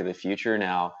quarterback of the future.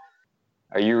 Now,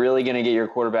 are you really going to get your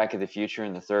quarterback of the future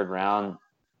in the third round?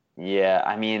 Yeah,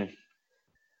 I mean,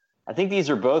 I think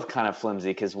these are both kind of flimsy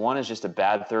because one is just a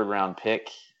bad third round pick,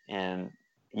 and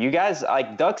you guys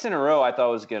like ducks in a row. I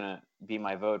thought was going to be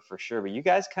my vote for sure, but you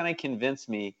guys kind of convinced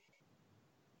me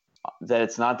that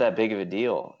it's not that big of a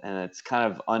deal, and it's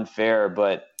kind of unfair,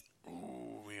 but...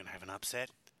 Ooh, we're going to have an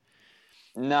upset?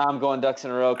 No, I'm going ducks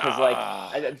in a row,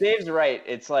 because, Dave's right.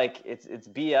 It's like, it's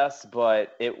BS,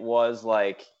 but it was,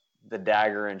 like, the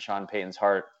dagger in Sean Payton's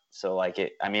heart. So, like,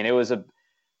 it was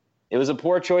a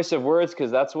poor choice of words, because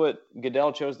that's what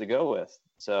Goodell chose to go with.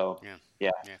 So,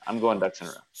 yeah, I'm going ducks in a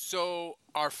row. So,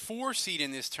 our 4 seed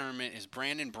in this tournament is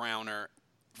Brandon Browner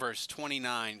versus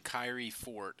 29, Kyrie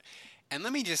Fort. And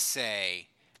let me just say,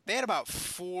 they had about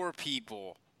 4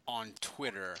 people on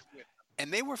Twitter,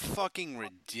 and they were fucking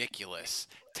ridiculous,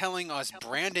 telling us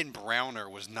Brandon Browner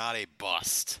was not a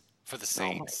bust for the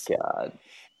Saints. Oh, my God.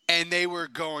 And they were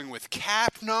going with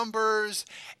cap numbers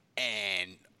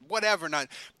and whatever. Not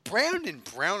Brandon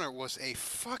Browner was a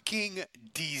fucking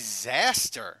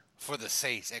disaster for the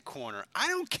Saints at corner. I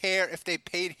don't care if they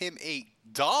paid him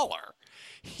 $1.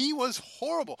 He was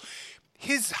horrible.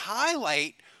 His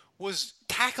highlight was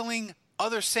tackling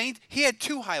other Saints. He had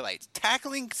 2 highlights: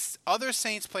 tackling other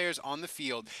Saints players on the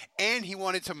field, and he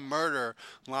wanted to murder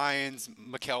Lions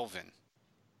McKelvin.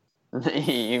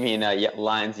 You mean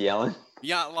Lions yelling?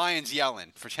 Yeah, Lions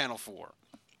yelling for Channel 4.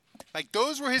 Like,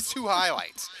 those were his 2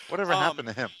 highlights. Whatever happened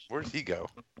to him? Where did he go?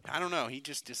 I don't know. He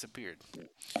just disappeared.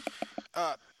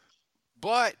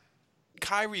 But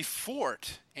Kyrie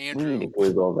Fort, Andrew. We need to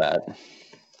Google that.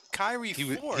 Kyrie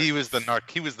Fort. He was the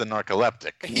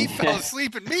narcoleptic. He fell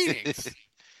asleep in meetings.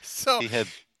 So he had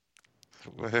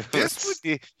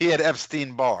he had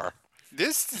Epstein-Barr.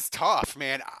 This is tough,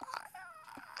 man.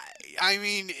 I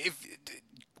mean, if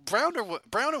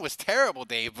Browner was terrible,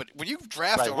 Dave, but when you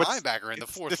draft a linebacker in the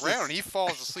 4th round, and he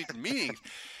falls asleep in meetings.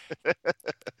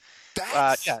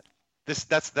 That's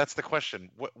the question.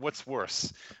 What's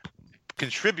worse,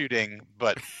 contributing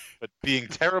but being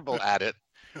terrible at it,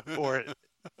 or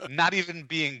not even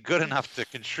being good enough to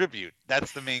contribute?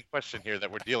 That's the main question here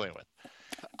that we're dealing with.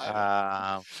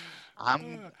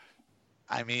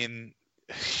 I mean,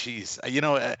 jeez,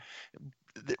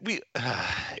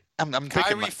 I'm thinking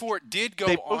Kyrie Fort did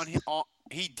go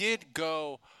he did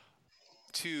go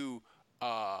to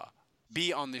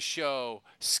be on the show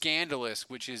Scandalous,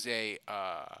 which is a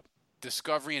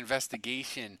Discovery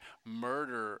investigation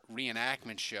murder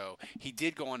reenactment show. He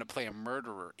did go on to play a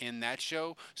murderer in that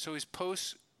show, so his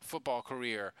post-football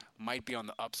career might be on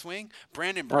the upswing.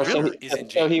 Brandon Browner is in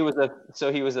jail.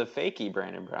 So he was a fakey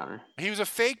Brandon Browner. He was a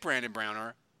fake Brandon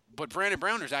Browner, but Brandon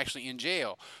Browner's actually in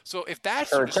jail. So if that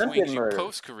sort of swings you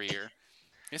post-career,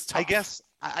 it's tough. I guess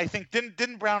I think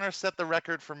didn't Browner set the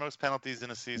record for most penalties in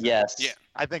a season? Yes. Yeah.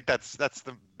 I think that's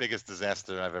the biggest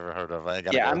disaster I've ever heard of.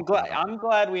 I'm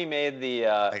glad we made the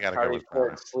Harvey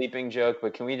Ford sleeping joke,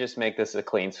 but can we just make this a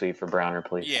clean sweep for Browner,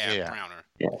 please? Yeah, Browner.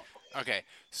 Yeah. Okay.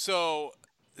 So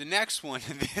the next one,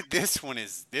 this one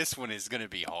is going to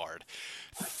be hard.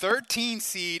 13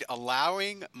 seed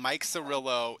allowing Mike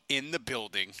Cirillo in the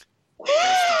building.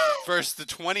 First the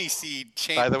 20 seed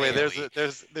Champ By the way, Bailey.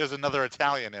 there's another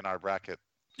Italian in our bracket.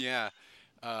 Yeah.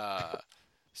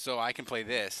 So I can play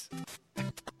this.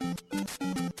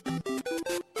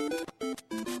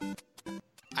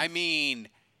 I mean,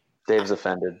 Dave's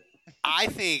offended. I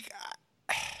think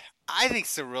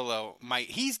Cirillo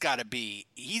he's got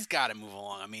to move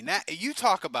along. I mean, that you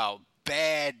talk about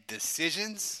bad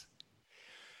decisions.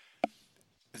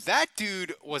 That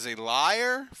dude was a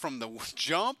liar from the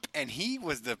jump, and he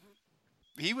was the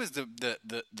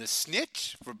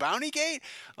snitch for Bountygate.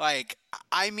 Like,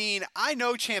 I mean, I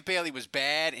know Champ Bailey was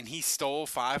bad, and he stole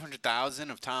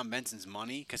 $500,000 of Tom Benson's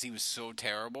money because he was so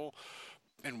terrible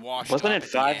and washed. Wasn't it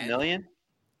 $5 million?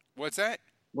 What's that?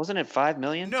 Wasn't it $5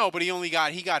 million? No, but he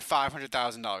got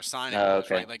 $500,000 signing.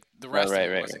 Okay. Right? Like the rest of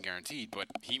it wasn't guaranteed, but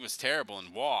he was terrible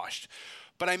and washed.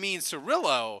 But I mean,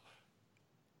 Cirillo.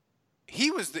 He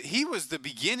was the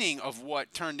beginning of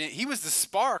what turned in. He was the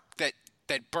spark that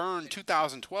burned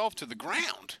 2012 to the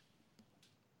ground.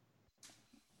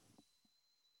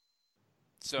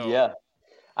 So yeah.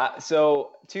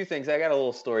 So two things. I got a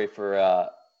little story for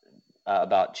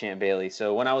about Champ Bailey.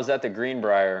 So when I was at the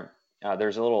Greenbrier,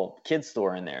 there's a little kid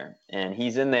store in there, and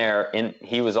he's in there, and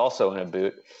he was also in a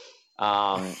boot.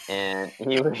 And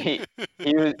he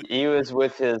was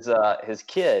with his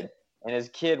kid, and his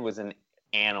kid was an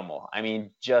animal. I mean,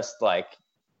 just like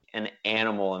an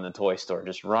animal in the toy store,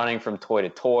 just running from toy to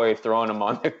toy, throwing them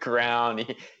on the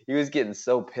ground. He was getting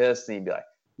so pissed, and he'd be like,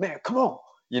 "Man, come on,"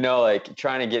 like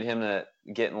trying to get him to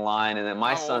get in line. And then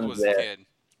my son's there. The kid?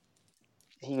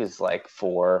 He was like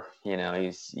 4,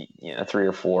 he's 3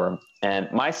 or 4, and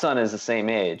my son is the same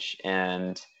age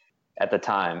and at the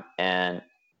time, and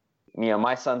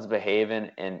my son's behaving,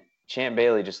 and Champ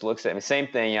Bailey just looks at me. Same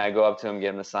thing. I go up to him, get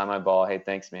him to sign my ball. Hey,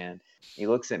 thanks, man. He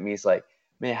looks at me. He's like,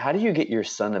 "Man, how do you get your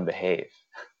son to behave?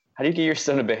 How do you get your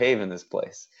son to behave in this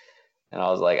place?" And I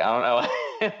was like, "I don't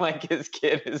know." Like, his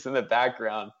kid is in the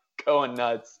background going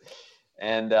nuts.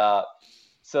 And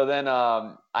so then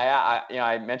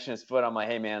I mentioned his foot. I'm like,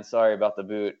 "Hey, man, sorry about the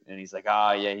boot." And he's like,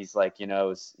 "Oh, yeah." He's like, he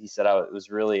said, I was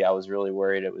really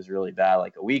worried. It was really bad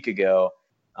like a week ago.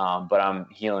 But I'm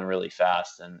healing really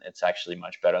fast, and it's actually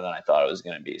much better than I thought it was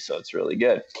going to be. So it's really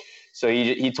good. So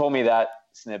he told me that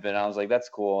snippet, and I was like, "That's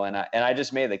cool." And I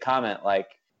just made the comment, like,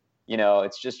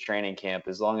 it's just training camp.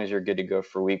 As long as you're good to go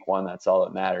for week 1, that's all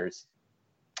that matters.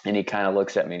 And he kind of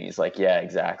looks at me, and he's like, "Yeah,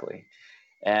 exactly."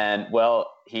 And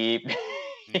well, he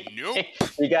nope.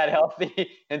 he got healthy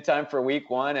in time for week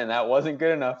 1, and that wasn't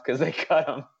good enough because they cut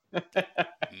him.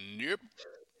 Nope.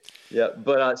 Yeah,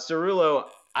 but Cirillo,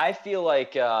 I feel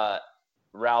like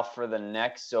Ralph, for the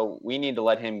next, so we need to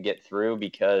let him get through,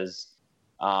 because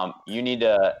you need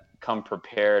to come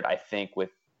prepared, I think,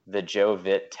 with the Joe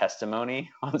Vitt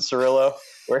testimony on Cirillo,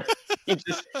 where he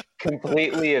just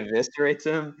completely eviscerates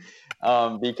him.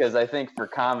 Because I think for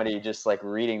comedy, just like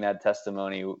reading that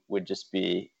testimony would just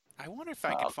be. I wonder if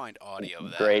I could find audio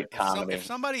of that. Great comedy.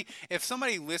 If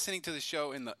somebody listening to the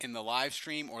show in the live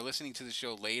stream or listening to the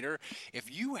show later,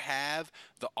 if you have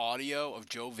the audio of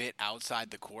Joe Vitt outside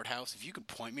the courthouse, if you could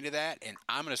point me to that, and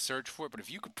I'm going to search for it, but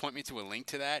if you could point me to a link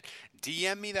to that,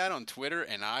 DM me that on Twitter,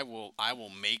 and I will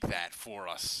make that for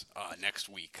us next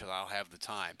week, because I'll have the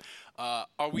time.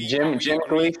 Jim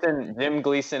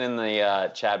Gleason in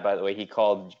the chat, by the way, he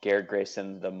called Garrett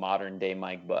Grayson the modern day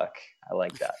Mike Buck. I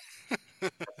like that.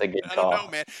 That's a good call. I don't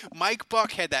know, man. Mike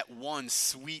Buck had that one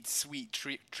sweet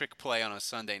trick play on a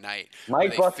Sunday night.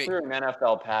 Mike Buck threw an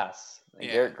NFL pass.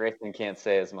 Yeah. Garrett Grayson can't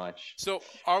say as much. So,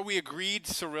 are we agreed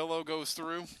Cirillo goes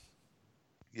through?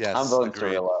 Yes, I'm voting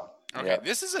Cirillo. Okay, yep.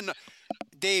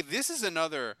 Dave, this is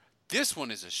another This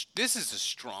is a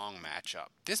strong matchup.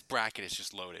 This bracket is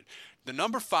just loaded. The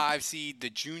number 5 seed, the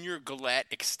Junior Galette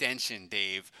extension,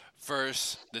 Dave,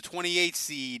 versus the 28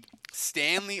 seed,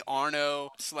 Stanley Arno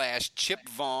 / Chip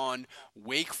Vaughn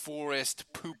Wake Forest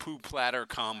Poo Poo Platter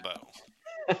combo.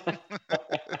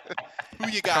 Who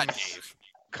you got, Dave?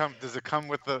 Does it come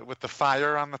with the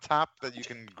fire on the top that you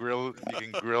can grill?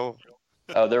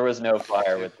 Oh, there was no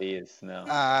fire with these. No.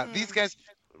 These guys.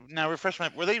 Now refresh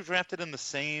my. Were they drafted in the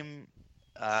same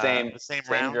Same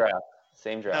round? draft.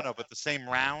 Same draft. No, but the same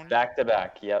round. Back to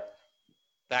back. Yep.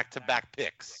 Back to back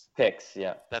picks. Picks.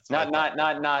 Yeah. That's not back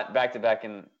to back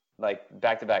and like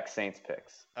back to back Saints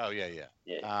picks. Oh yeah.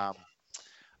 Yeah.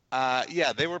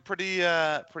 Yeah, they were pretty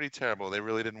terrible. They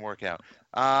really didn't work out.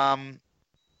 I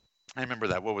remember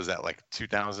that. What was that, like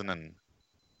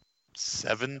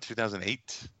 2007,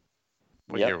 2008?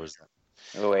 What year was that?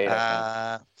 08,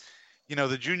 I think.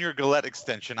 The Junior Galette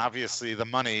extension, obviously the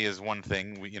money is one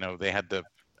thing. They had to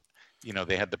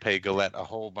pay Galette a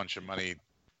whole bunch of money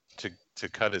to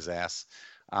cut his ass.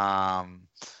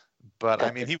 But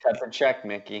I mean, he cut the check,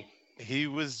 Mickey. He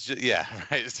was right.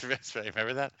 That's right.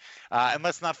 Remember that? And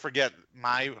let's not forget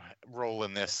my role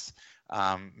in this,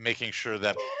 making sure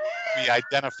that we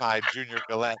identified Junior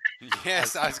Galette.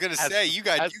 Yes, I was going to say you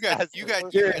got your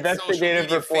social investigative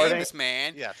media reporting, famous,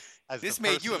 man. Yes, this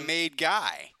made you a made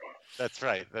guy. That's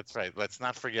right. Let's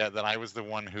not forget that I was the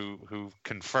one who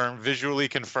visually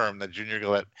confirmed that Junior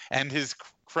Galette and his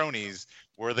cronies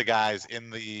were the guys in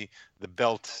the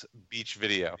Belt Beach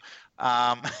video.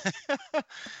 That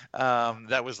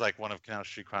was like one of Canal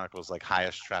Street Chronicles' like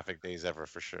highest traffic days ever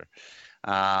for sure.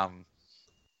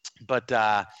 But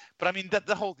I mean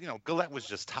the whole Galette was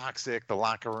just toxic. The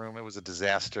locker room, it was a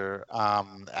disaster.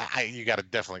 You got to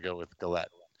definitely go with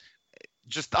Galette.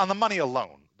 Just on the money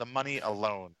alone. The money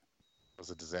alone was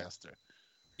a disaster.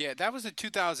 Yeah, that was a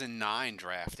 2009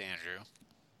 draft, Andrew.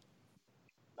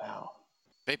 Wow.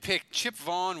 They picked Chip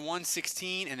Vaughn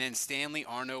 116 and then Stanley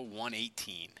Arno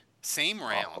 118. Same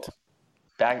round.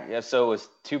 So it was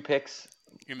 2 picks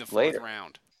in the 4th later.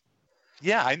 round.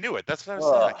 Yeah, I knew it. That's what I was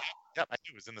saying. Yep, I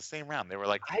knew it was in the same round. They were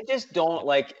like, I just don't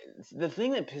like the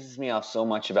thing that pisses me off so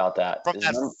much about that.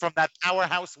 From that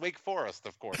powerhouse Wake Forest,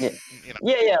 of course. Yeah.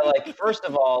 Yeah. Like, first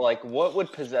of all, like, what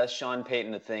would possess Sean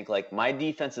Payton to think, like, my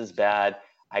defense is bad.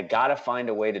 I got to find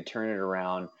a way to turn it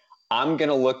around. I'm going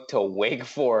to look to Wake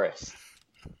Forest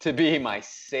to be my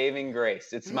saving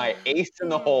grace. It's my ace in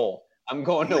the hole. I'm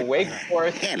going to Wake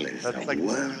Forest. That's like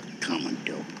world common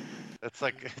dope. It's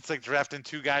like drafting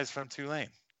 2 guys from Tulane.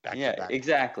 Back to back.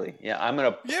 Exactly. Yeah, I'm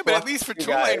gonna. Yeah, but at least for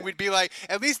Tulane, we'd be like,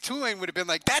 at least Tulane would have been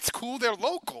like, that's cool. They're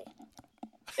local.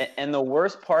 And the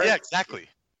worst part. Yeah, exactly.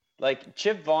 Like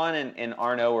Chip Vaughn and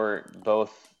Arno were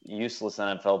both useless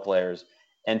NFL players,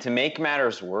 and to make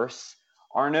matters worse,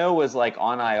 Arno was like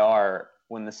on IR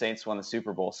when the Saints won the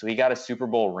Super Bowl, so he got a Super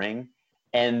Bowl ring,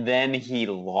 and then he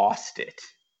lost it.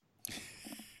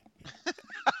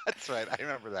 That's right. I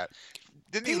remember that.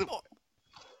 Didn't he?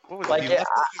 What was like, it?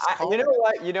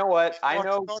 You know what? I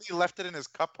know he left it in his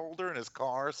cup holder in his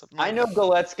car or something. I know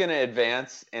Galette's going to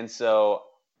advance, and so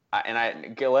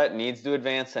Galette needs to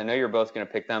advance. I know you're both going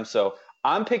to pick them, so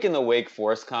I'm picking the Wake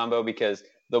Forest combo because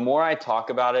the more I talk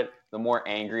about it, the more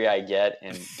angry I get,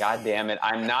 and God damn it,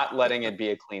 I'm not letting it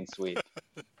be a clean sweep.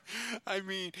 I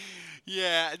mean,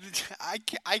 yeah,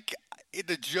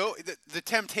 the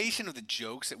temptation of the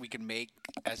jokes that we can make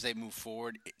as they move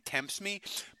forward, it tempts me.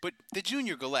 But the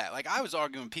Junior Galette, like I was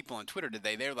arguing with people on Twitter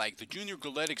today, they're like, the Junior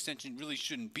Galette extension really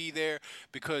shouldn't be there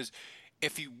because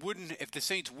if the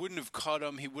Saints wouldn't have cut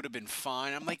him, he would have been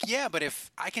fine. I'm like, yeah, but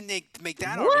if I can make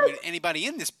that argument, anybody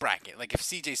in this bracket, like if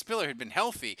C.J. Spiller had been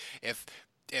healthy, if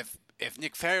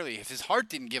Nick Fairley, if his heart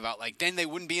didn't give out, like then they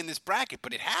wouldn't be in this bracket.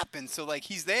 But it happened, so like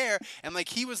he's there, and like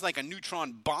he was like a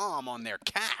neutron bomb on their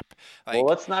cap. Like, well,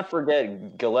 let's not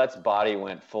forget Galette's body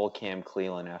went full Cam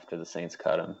Cleland after the Saints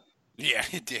cut him. Yeah,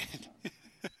 it did.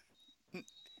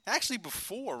 Actually,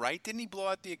 before, right? Didn't he blow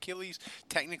out the Achilles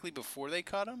technically before they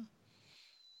cut him?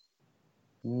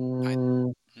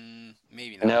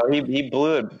 Maybe not. No, he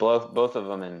blew it both of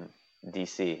them in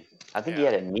D.C. I think he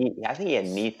had a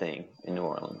knee thing in New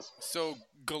Orleans. So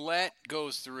Galette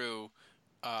goes through.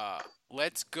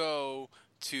 Let's go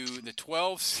to the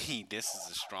 12 seed. This is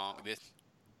a strong.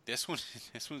 This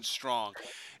one's strong.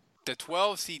 The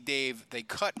 12 seed, Dave. They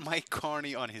cut Mike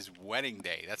Carney on his wedding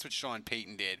day. That's what Sean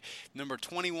Payton did. Number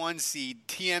 21 seed,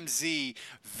 TMZ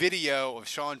video of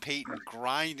Sean Payton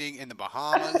grinding in the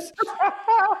Bahamas.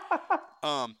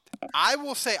 I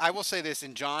will say this,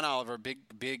 and John Oliver,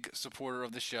 big supporter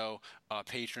of the show,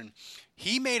 patron,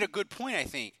 he made a good point, I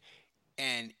think,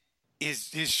 and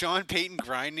is Sean Payton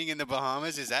grinding in the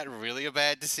Bahamas? Is that really a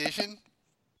bad decision?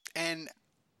 And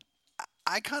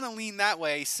I kind of lean that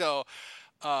way. So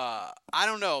I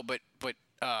don't know, but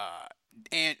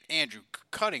and Andrew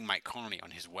cutting Mike Carney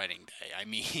on his wedding day. I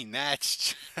mean,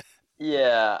 that's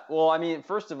Yeah. Well, I mean,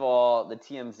 first of all, the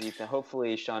TMZ thing.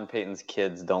 Hopefully, Sean Payton's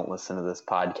kids don't listen to this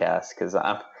podcast because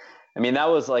I mean, that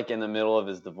was like in the middle of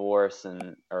his divorce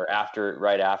or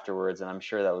right afterwards, and I'm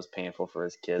sure that was painful for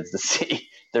his kids to see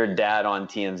their dad on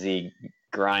TMZ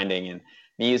grinding, and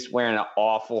he's wearing an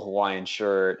awful Hawaiian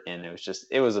shirt, and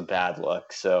it was a bad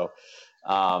look. So,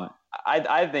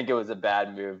 I think it was a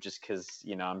bad move just because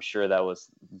I'm sure that was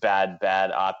bad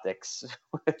optics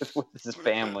with his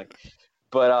family,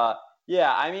 but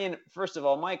yeah, I mean, first of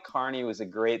all, Mike Carney was a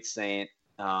great Saint.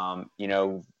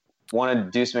 One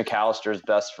of Deuce McAllister's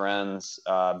best friends,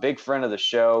 big friend of the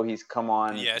show. He's come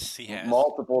on yes, he has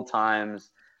multiple times.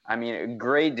 I mean,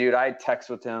 great dude. I text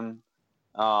with him.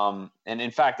 And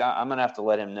in fact, I'm going to have to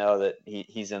let him know that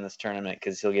he's in this tournament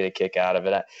because he'll get a kick out of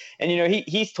it. And,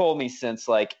 he's told me since,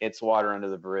 like, it's water under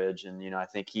the bridge. And, I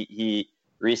think he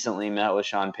recently met with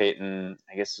Sean Payton,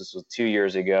 I guess this was 2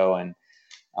 years ago. And,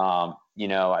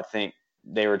 I think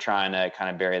they were trying to kind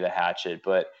of bury the hatchet.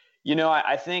 But,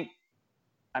 I think,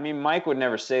 Mike would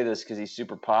never say this because he's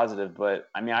super positive, but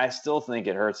I still think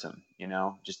it hurts him,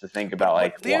 just to think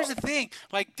about Here's the thing,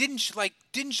 didn't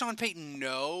Sean Payton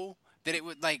know that it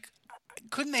would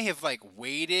couldn't they have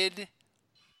waited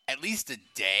at least a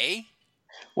day?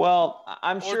 Well,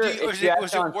 I'm sure. Was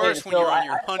it worse when you're on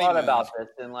your honeymoon? I thought about this,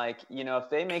 and if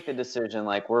they make the decision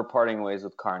we're parting ways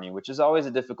with Carney, which is always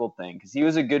a difficult thing because he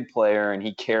was a good player and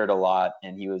he cared a lot,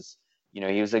 and he was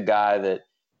a guy that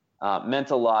meant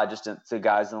a lot just to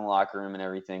guys in the locker room and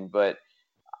everything. But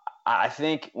I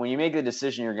think when you make the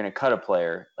decision you're going to cut a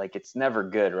player, it's never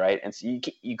good, right? And so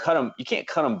you cut him. You can't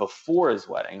cut him before his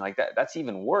wedding. That's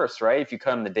even worse, right? If you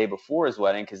cut him the day before his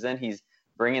wedding, because then he's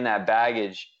bringing that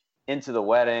baggage into the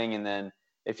wedding, and then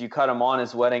if you cut him on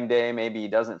his wedding day, maybe he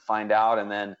doesn't find out, and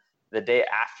then the day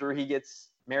after he gets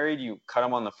married, you cut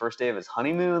him on the first day of his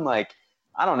honeymoon. I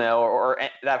don't know, or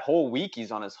that whole week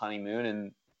he's on his honeymoon,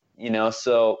 and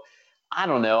so I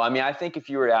don't know. I think if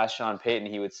you were to ask Sean Payton,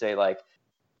 he would say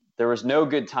there was no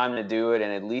good time to do it,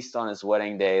 and at least on his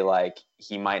wedding day,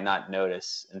 he might not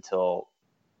notice until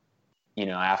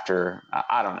after.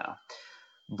 I don't know,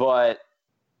 but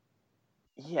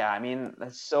yeah,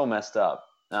 that's so messed up.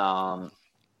 And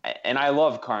I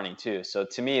love Carney too, so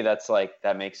to me that's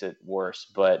that makes it worse.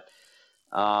 But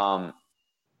the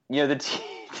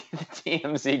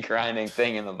TMZ grinding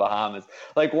thing in the Bahamas,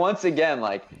 once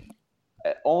again,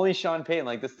 only Sean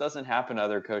Payton. This doesn't happen to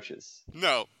other coaches.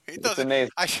 No, it doesn't. Amazing.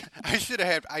 I should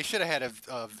have had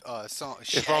a song.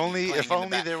 If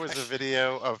only there was a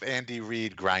video of Andy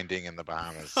Reid grinding in the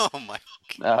Bahamas. Oh my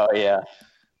God. Oh yeah.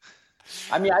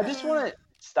 I just want to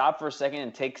stop for a second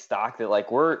and take stock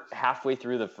that we're halfway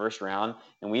through the first round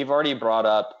and we've already brought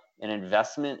up an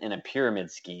investment in a pyramid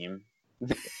scheme.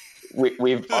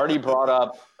 We've already brought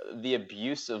up the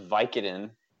abuse of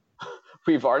Vicodin.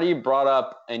 We've already brought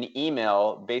up an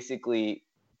email basically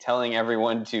telling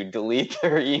everyone to delete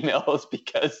their emails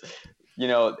because,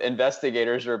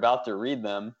 investigators are about to read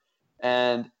them.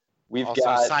 And we've also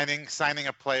got signing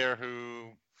a player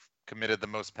who committed the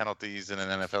most penalties in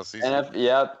an NFL season.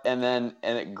 Yep.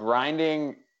 And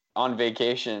grinding on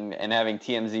vacation and having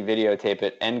TMZ videotape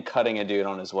it and cutting a dude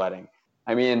on his wedding.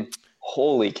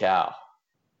 Holy cow.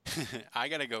 I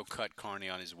gotta go cut Carney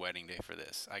on his wedding day for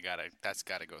this. That's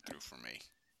gotta go through for me.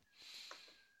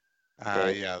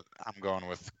 Yeah, I'm going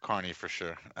with Carney for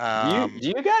sure. Do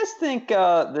you guys think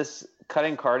this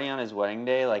cutting Carney on his wedding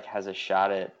day has a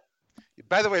shot at?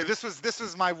 By the way, this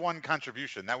was my one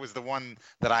contribution. That was the one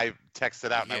that I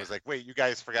texted out, and I was like, "Wait, you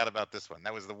guys forgot about this one."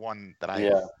 That was the one that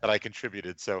I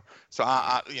contributed. So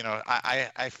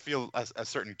I feel a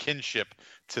certain kinship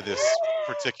to this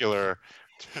particular.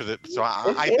 It's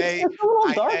a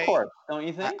little dark horse, don't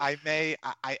you think? I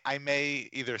may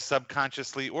either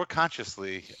subconsciously or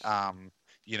consciously,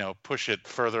 push it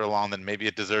further along than maybe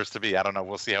it deserves to be. I don't know.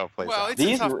 We'll see how it plays out. It's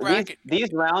a tough bracket.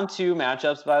 These round 2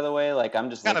 matchups, by the way, I'm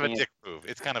just kind of a dick move.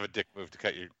 It's kind of a dick move to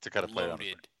cut a player on.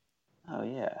 Oh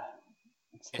yeah,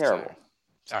 it's terrible.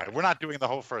 All right, we're not doing the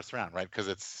whole first round, right? Because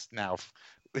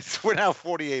we're now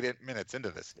 48 minutes into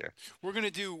this here. We're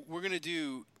gonna do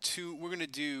 2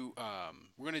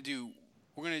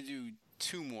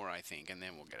 more, I think, and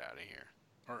then we'll get out of here.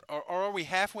 Or are we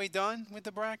halfway done with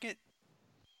the bracket?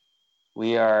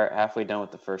 We are halfway done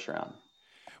with the first round.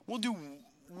 We'll do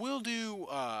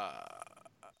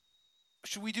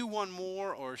should we do one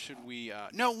more, or should we?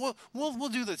 No, we'll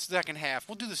do the second half.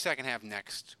 We'll do the second half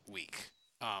next week.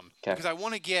 Because I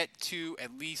want to get to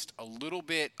at least a little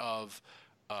bit of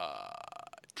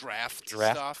draft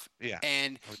stuff. Yeah.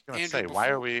 And I was gonna Andrew, say, why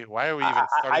are we even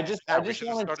starting? I just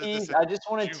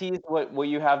want to tease what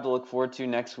you have to look forward to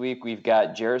next week. We've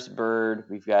got Jarris Bird,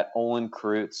 we've got Olin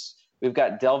Kreutz, we've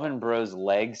got Delvin Bro's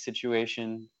leg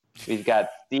situation, we've got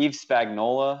Steve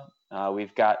Spagnuolo,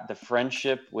 we've got the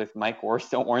friendship with Mike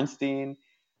Ornstein.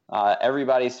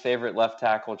 Everybody's favorite left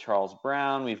tackle, Charles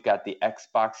Brown. We've got the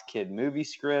Xbox Kid movie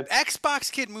script.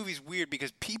 Xbox Kid movie's weird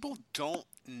because people don't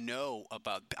know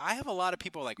about. I have a lot of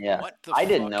people like, what the? I fuck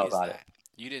didn't know is about that? it.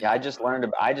 You didn't. Yeah, I just learned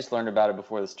about it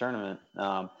before this tournament.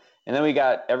 And then we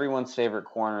got everyone's favorite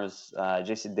corners,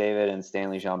 Jason David and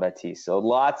Stanley Jean-Baptiste. So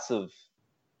lots of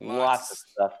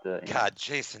stuff to. God,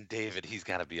 Jason David, he's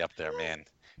got to be up there, man.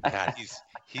 God,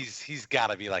 he's got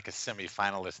to be like a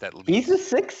semifinalist at least. He's a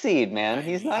 6 seed, man.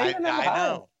 He's not even that high. I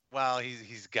know. Well,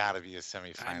 he's got to be a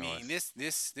semifinalist. I mean,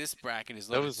 this bracket is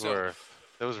loaded.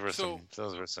 Those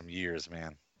were some years,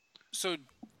 man. So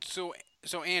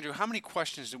Andrew, how many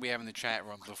questions do we have in the chat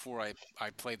room before I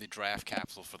play the draft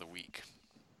capsule for the week?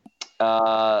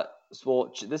 Well,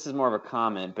 this is more of a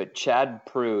comment, but Chad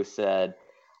Prue said,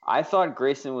 I thought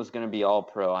Grayson was going to be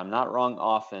all-pro. I'm not wrong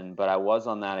often, but I was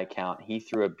on that account. He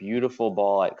threw a beautiful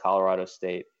ball at Colorado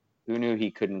State. Who knew he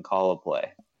couldn't call a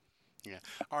play? Yeah.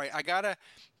 All right,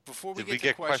 before we get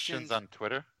to questions questions on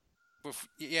Twitter?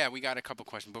 Yeah, we got a couple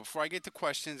questions. But before I get to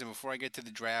questions and before I get to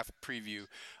the draft preview,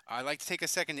 I'd like to take a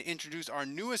second to introduce our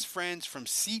newest friends from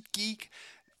SeatGeek.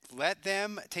 Let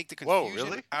them take the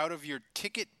confusion out of your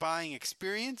ticket buying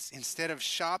experience. Instead of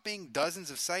shopping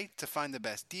dozens of sites to find the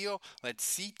best deal, let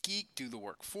SeatGeek do the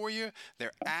work for you.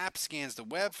 Their app scans the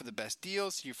web for the best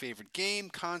deals to your favorite game,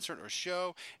 concert, or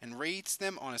show and rates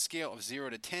them on a scale of 0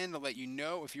 to 10 to let you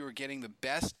know if you are getting the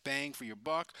best bang for your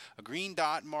buck. A green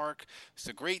dot mark is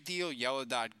a great deal, yellow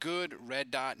dot good, red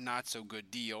dot not so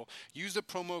good deal. Use the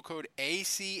promo code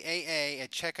ACAA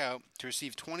at checkout to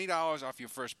receive $20 off your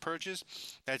first purchase.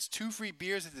 That's 2 free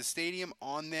beers at the stadium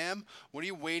on them. What are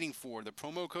you waiting for? The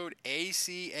promo code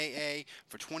ACAA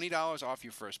for $20 off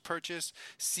your first purchase.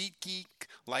 SeatGeek,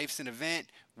 life's an event.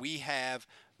 We have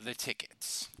the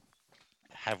tickets.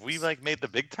 Have we made the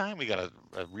big time? We got a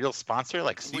real sponsor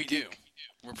like SeatGeek? We do.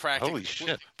 We're practically. Holy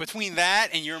shit. Between that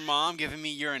and your mom giving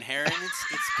me your inheritance,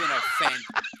 it's been a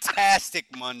fantastic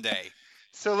Monday.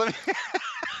 So let me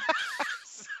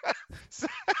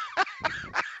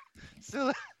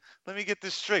let me get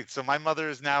this straight. So my mother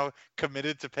is now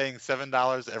committed to paying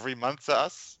 $7 every month to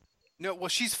us? No, well,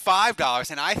 she's $5,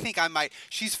 and I think I might.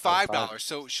 She's $5,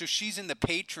 so she's in the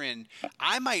patron.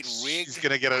 I might rig. She's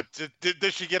gonna get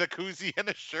does she get a koozie and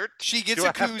a shirt? She gets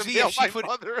a koozie if she put.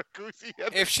 Mother a koozie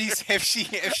and if she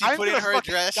put in her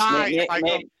address.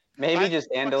 Maybe just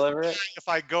hand deliver it. If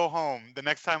I go home, the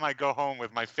next time I go home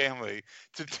with my family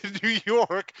to New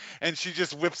York, and she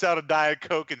just whips out a Diet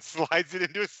Coke and slides it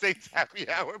into a Saints Happy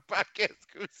Hour podcast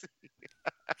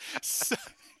koozie.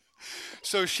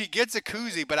 So she gets a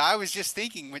koozie, but I was just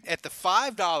thinking at the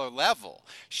 $5 level,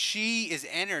 she is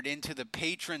entered into the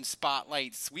patron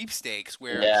spotlight sweepstakes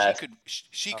where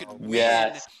she could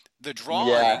win the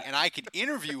drawing, and I could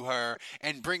interview her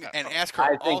and ask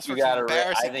her all sorts of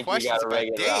embarrassing questions about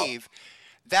Dave.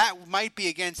 That might be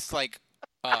against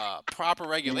proper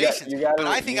regulations, but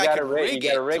I think I could rig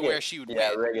it to where she would win.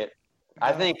 Yeah, rig it.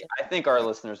 I think our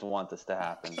listeners want this to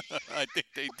happen. I think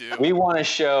they do. We want a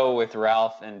show with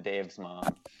Ralph and Dave's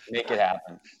mom. Make it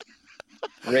happen.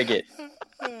 Rig it.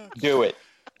 Do it.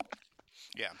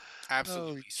 Yeah,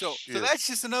 absolutely. So that's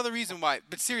just another reason why.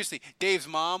 But seriously, Dave's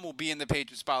mom will be in the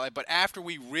patron spotlight. But after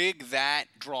we rig that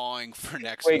drawing for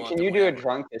next month. Wait, can you do a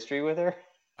drunk history with her?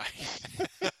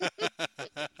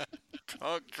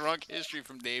 drunk history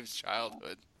from Dave's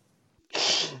childhood.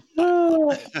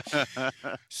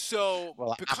 So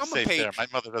become a patron. My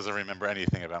mother doesn't remember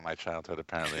anything about my childhood,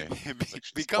 apparently.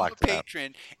 Become a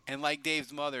patron, and like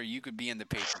Dave's mother, you could be in the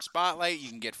patron spotlight. You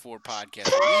can get 4 podcasts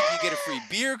a week. You get a free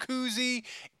beer koozie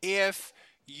if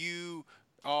you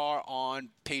are on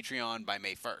Patreon by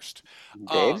May 1st.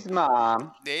 Dave's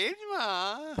mom. Dave's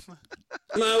mom.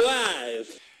 My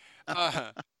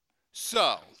wife.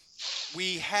 So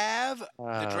we have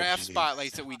the draft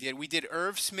spotlights that we did. We did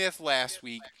Irv Smith last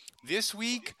week. This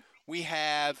week we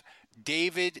have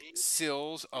David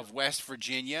Sills of West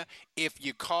Virginia. If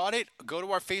you caught it, go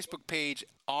to our Facebook page.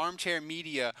 Armchair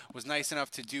Media was nice enough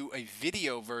to do a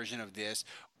video version of this.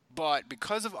 But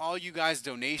because of all you guys'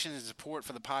 donations and support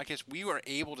for the podcast, we were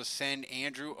able to send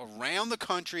Andrew around the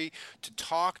country to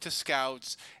talk to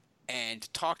scouts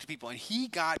and talk to people, and he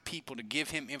got people to give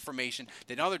him information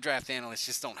that other draft analysts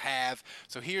just don't have.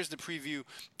 So here's the preview.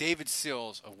 David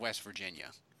Sills of West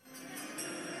Virginia.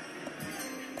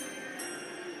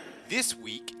 This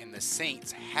week in the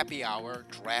Saints Happy Hour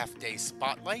Draft Day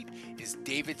Spotlight is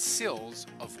David Sills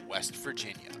of West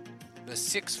Virginia. The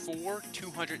 6'4",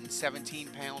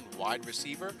 217-pound wide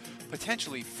receiver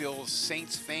potentially fills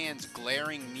Saints fans'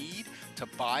 glaring need to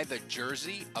buy the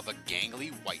jersey of a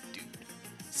gangly white dude.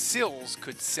 Sills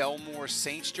could sell more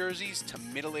Saints jerseys to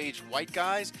middle-aged white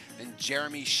guys than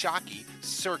Jeremy Shockey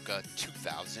circa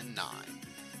 2009.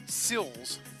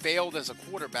 Sills failed as a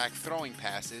quarterback throwing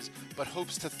passes, but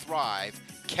hopes to thrive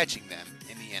catching them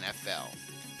in the NFL.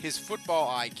 His football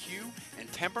IQ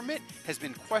and temperament has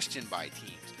been questioned by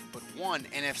teams, but one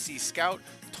NFC scout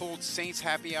told Saints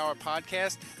Happy Hour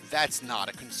podcast that's not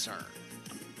a concern.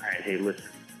 All right, hey, listen,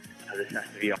 this has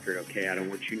to be offered, okay? I don't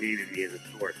want you naming me as a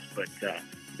source, but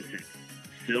listen,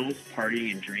 Sills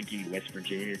partying and drinking in West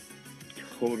Virginia is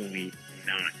totally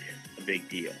not a big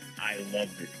deal. I love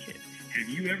this kid. Have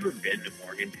you ever been to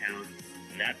Morgantown?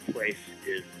 That place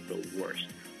is the worst.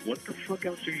 What the fuck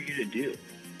else are you going to do?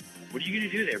 What are you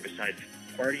going to do there besides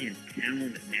party and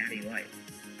pound natty life?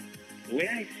 The way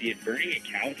I see it, burning a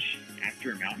couch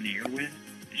after a Mountaineer win,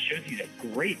 it shows he's a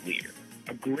great leader,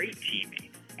 a great teammate.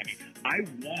 I mean, I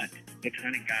want the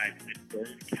kind of guys that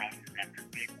burn couches after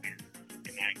big wins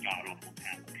in that god-awful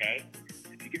town, okay?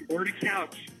 If you can burn a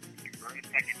couch, you can burn a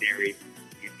secondary,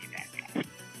 give me that guy.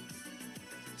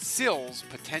 Sills'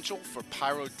 potential for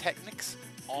pyrotechnics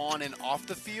on and off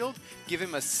the field give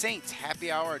him a Saints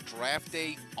Happy Hour Draft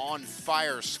Day on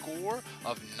fire score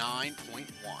of 9.1.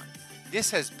 This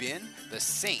has been the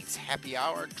Saints Happy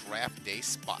Hour Draft Day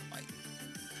Spotlight.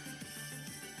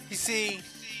 You see,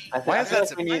 why is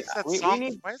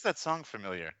that song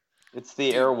familiar? It's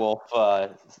the Airwolf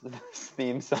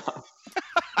theme song.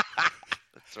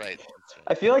 That's right.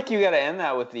 I feel like you got to end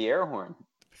that with the air horn.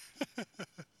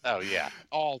 Oh yeah,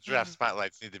 all draft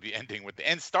spotlights need to be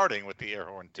starting with the air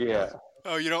horn too. Yeah.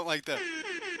 Oh, you don't like the?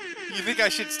 You think I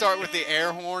should start with the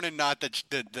air horn and not the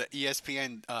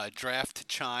ESPN draft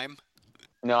chime?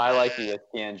 No, I like the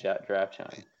ESPN draft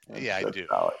chime. I do.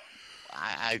 Solid.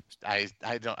 I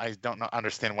don't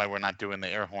understand why we're not doing the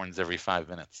air horns every 5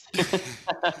 minutes.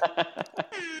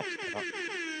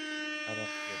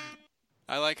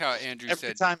 I like how Andrew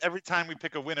said every time we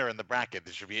pick a winner in the bracket,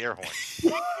 there should be air horns.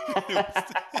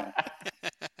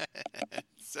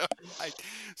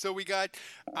 So we got.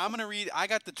 I'm gonna read. I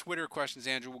got the Twitter questions,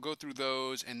 Andrew. We'll go through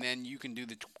those, and then you can do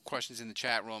the questions in the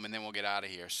chat room, and then we'll get out of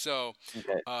here. So,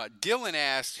 okay. Dylan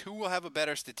asks, who will have a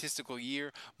better statistical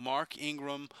year, Mark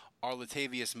Ingram or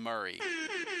Latavius Murray?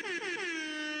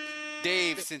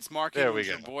 Dave, since Mark Ingram's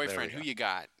your boyfriend, who you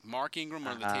got? Mark Ingram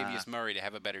or Latavius Murray to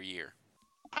have a better year?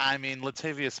 I mean,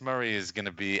 Latavius Murray is going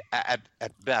to be at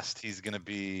best. He's going to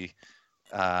be,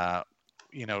 1A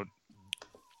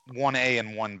and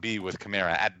 1B with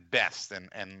Kamara at best,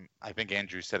 and I think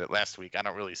Andrew said it last week. I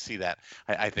don't really see that.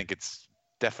 I think it's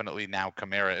definitely now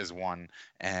Kamara is 1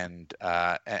 and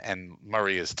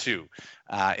Murray is 2.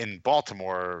 In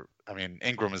Baltimore, I mean,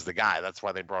 Ingram is the guy. That's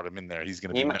why they brought him in there. He's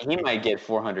going to he might get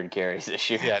 400 carries this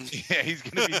year. Yeah, he's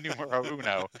going to be numero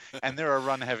uno, and they're a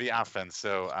run-heavy offense,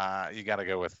 so you got to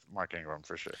go with Mark Ingram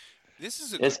for sure. This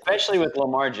is especially with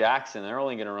Lamar Jackson. They're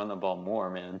only going to run the ball more,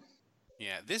 man.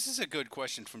 Yeah, this is a good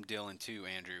question from Dylan too,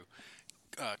 Andrew.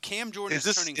 Cam Jordan is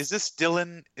this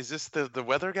Dylan? Is this the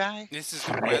weather guy? This is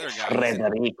the weather guy.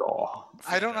 Frederico.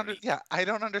 I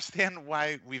don't understand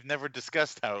why we've never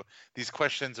discussed how these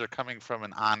questions are coming from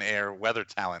an on-air weather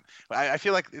talent. I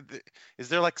feel like is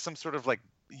there like some sort of like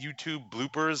YouTube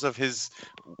bloopers of his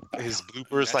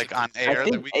bloopers like on air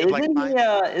that we could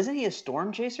find? Isn't he a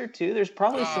storm chaser too? There's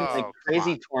probably some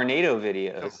crazy tornado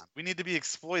videos. We need to be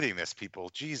exploiting this, people.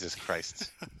 Jesus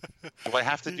Christ. Do I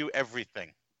have to do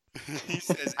everything? He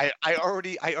says, I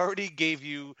already gave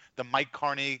you the Mike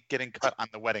Carney getting cut on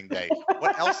the wedding day.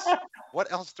 What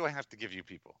else do I have to give you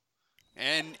people?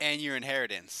 And your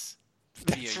inheritance.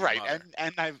 That's right.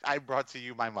 And I brought to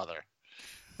you my mother.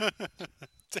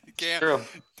 True.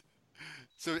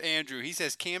 So Andrew, he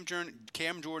says Cam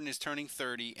Jordan is turning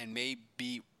 30 and may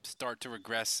start to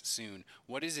regress soon.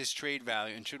 What is his trade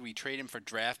value, and should we trade him for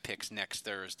draft picks next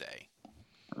Thursday?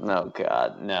 Oh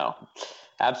God, no.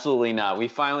 Absolutely not. We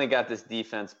finally got this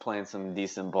defense playing some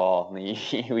decent ball.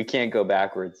 We can't go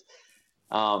backwards.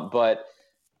 But,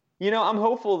 I'm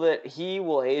hopeful that he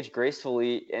will age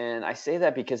gracefully. And I say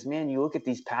that because, man, you look at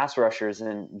these pass rushers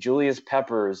and Julius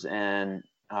Peppers and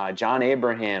John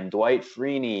Abraham, Dwight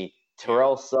Freeney,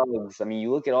 Terrell Suggs. I mean,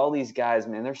 you look at all these guys,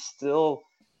 man, they're still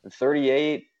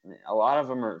 38, a lot of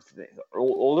them are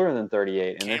older than 38,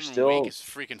 and Cameron they're still Wake is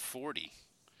freaking 40.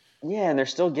 Yeah, and they're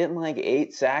still getting like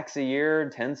 8 sacks a year,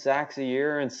 10 sacks a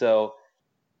year, and so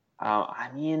I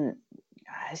mean,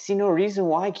 I see no reason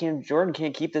why Cam Jordan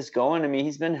can't keep this going. I mean,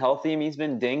 he's been healthy. I mean, he's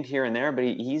been dinged here and there, but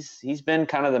he's been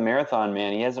kind of the marathon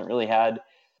man. He hasn't really had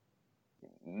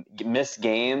missed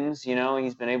games.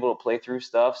 He's been able to play through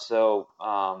stuff. So,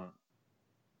 I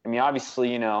mean,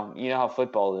 obviously, you know how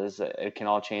football is. It can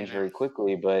all change very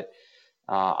quickly, but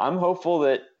I'm hopeful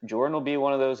that Jordan will be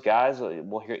one of those guys.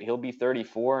 Well, he'll be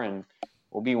 34, and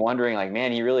we'll be wondering, like,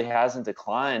 man, he really hasn't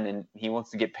declined, and he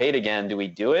wants to get paid again. Do we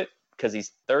do it? Because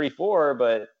he's 34,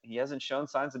 but he hasn't shown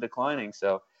signs of declining.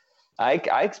 So I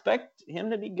expect him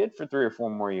to be good for 3 or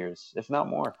 4 more years, if not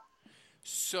more.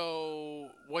 So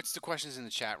what's the questions in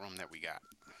the chat room that we got?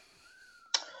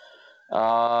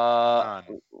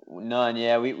 None.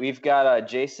 Yeah, we've got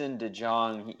Jason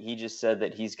DeJong. He just said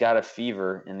that he's got a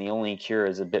fever, and the only cure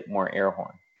is a bit more air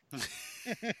horn.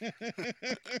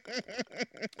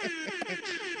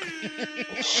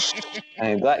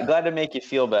 I'm glad to make you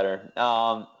feel better.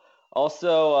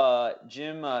 Also,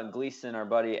 Jim Gleason, our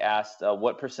buddy, asked,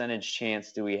 what percentage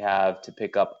chance do we have to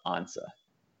pick up Ansah?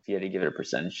 If you had to give it a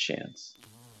percentage chance.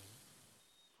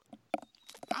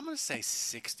 I'm going to say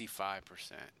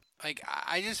 65%. Like,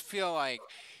 I just feel like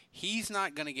he's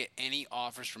not going to get any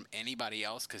offers from anybody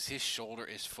else because his shoulder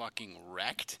is fucking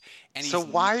wrecked. And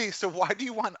why do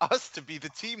you want us to be the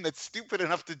team that's stupid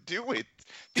enough to do it?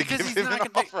 Because he's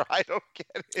not going to. I don't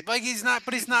get it. Like, he's not,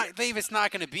 but it's not, Dave. It's not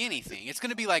going to be anything. It's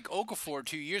going to be like Okafor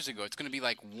 2 years ago. It's going to be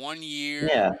like 1 year.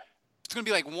 Yeah. It's going to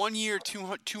be like 1 year,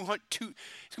 200. It's going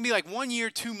to be like 1 year,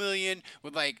 $2 million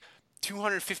with like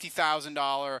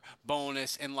 $250,000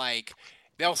 bonus, and like.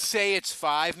 They'll say it's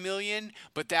 $5 million,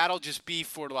 but that'll just be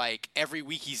for like every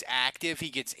week he's active, he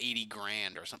gets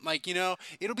 $80,000 or something. Like,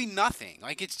 it'll be nothing.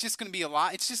 Like, it's just gonna be a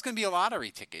lot. It's just gonna be a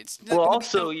lottery ticket. Well,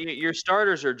 also your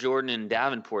starters are Jordan and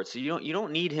Davenport, so you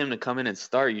don't need him to come in and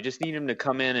start. You just need him to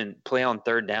come in and play on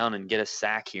third down and get a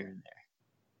sack here and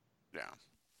there. Yeah,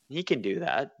 he can do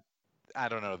that. I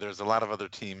don't know. There's a lot of other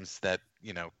teams that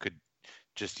could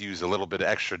just use a little bit of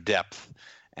extra depth.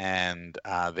 And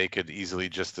they could easily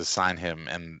just assign him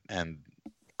and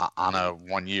on a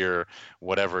 1 year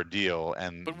whatever deal.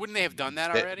 But wouldn't they have done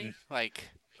that already? Like,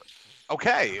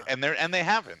 okay, and they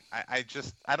haven't. I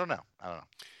don't know.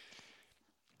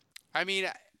 I mean,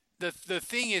 the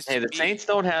thing is, the Saints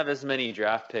don't have as many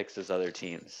draft picks as other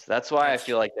teams. That's why I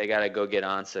feel like they got to go get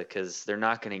Ansah, because they're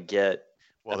not going to get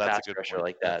a pass rusher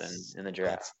like that in the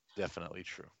draft. That's definitely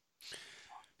true.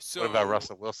 So, what about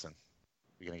Russell Wilson?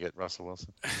 You gonna get Russell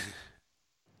Wilson?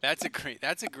 That's a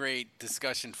great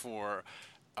discussion for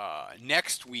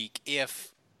next week.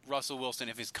 If Russell Wilson,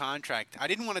 if his contract, I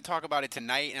didn't want to talk about it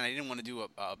tonight, and I didn't want to do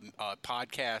a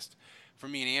podcast for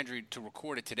me and Andrew to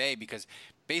record it today, because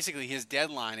basically his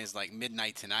deadline is like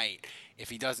midnight tonight.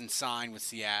 If he doesn't sign with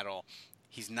Seattle,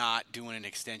 he's not doing an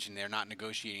extension. They're not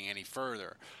negotiating any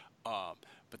further.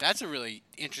 But that's a really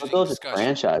interesting discussion.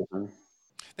 Franchise him.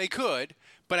 They could,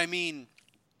 but I mean,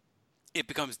 it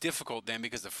becomes difficult then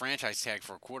because the franchise tag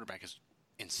for a quarterback is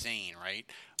insane, right?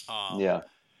 Yeah.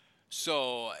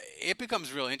 So it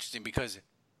becomes real interesting, because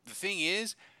the thing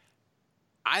is,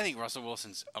 I think Russell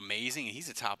Wilson's amazing, and he's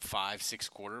a top 5-6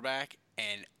 quarterback,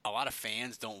 and a lot of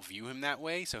fans don't view him that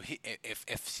way. So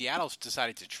if Seattle's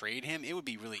decided to trade him, it would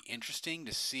be really interesting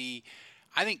to see.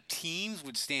 I think teams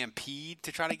would stampede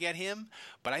to try to get him,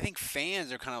 but I think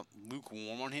fans are kind of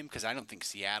lukewarm on him because I don't think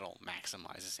Seattle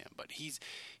maximizes him. But he's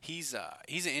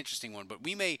an interesting one. But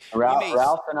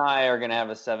Ralph and I are going to have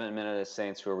a 7-minute of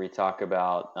Saints where we talk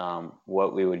about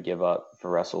what we would give up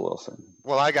for Russell Wilson.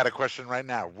 Well, I got a question right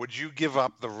now. Would you give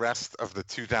up the rest of the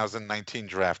 2019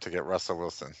 draft to get Russell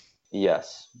Wilson?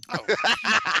 Yes. Oh,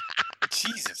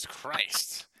 Jesus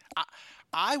Christ.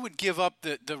 I would give up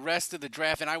the rest of the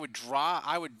draft, and I would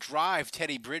drive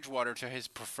Teddy Bridgewater to his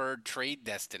preferred trade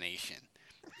destination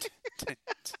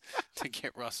to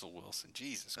get Russell Wilson.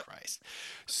 Jesus Christ.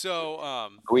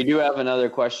 So we do have another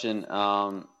question.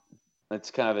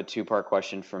 It's kind of a 2-part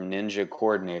question from Ninja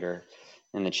Coordinator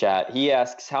in the chat. He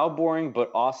asks, how boring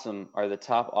but awesome are the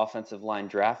top offensive line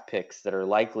draft picks that are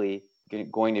likely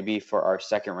going to be for our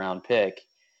second-round pick?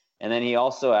 And then he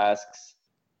also asks,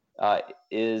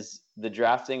 is the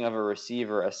drafting of a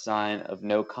receiver a sign of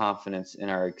no confidence in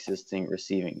our existing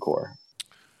receiving core?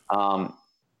 The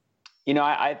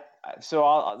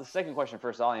second question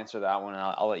first, I'll answer that one, and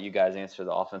I'll let you guys answer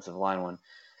the offensive line one.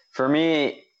 For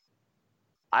me,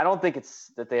 I don't think it's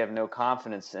that they have no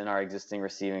confidence in our existing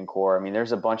receiving core. I mean,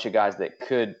 there's a bunch of guys that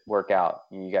could work out.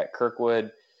 You got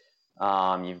Kirkwood,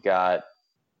 you've got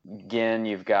Ginn,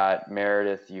 you've got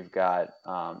Meredith, you've got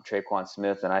Traquan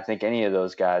Smith, and I think any of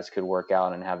those guys could work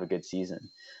out and have a good season.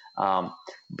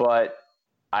 But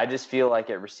I just feel like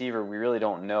at receiver, we really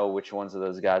don't know which ones of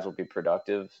those guys will be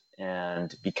productive.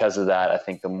 And because of that, I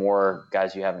think the more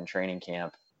guys you have in training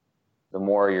camp, the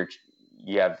more you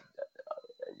have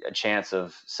a chance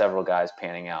of several guys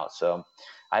panning out. So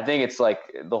I think it's like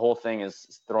the whole thing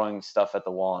is throwing stuff at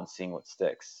the wall and seeing what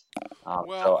sticks.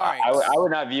 So I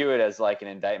would not view it as like an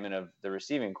indictment of the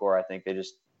receiving core. I think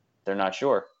they're not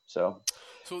sure. So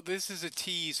this is a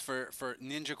tease for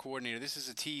Ninja Coordinator. This is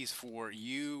a tease for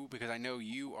you, because I know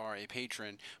you are a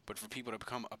patron, but for people to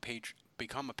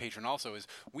become a patron also, is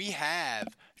we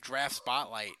have Draft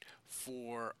Spotlight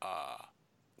for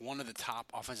one of the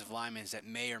top offensive linemen that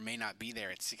may or may not be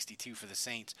there at 62 for the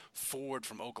Saints, Ford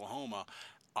from Oklahoma.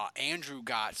 Andrew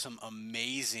got some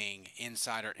amazing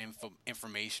insider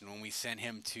information when we sent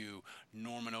him to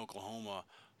Norman, Oklahoma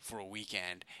for a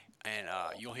weekend. And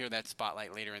you'll hear that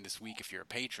spotlight later in this week if you're a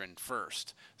patron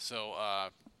first. So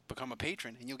become a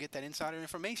patron and you'll get that insider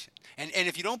information. And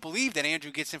if you don't believe that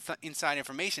Andrew gets inside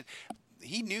information,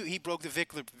 he broke the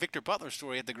Victor Butler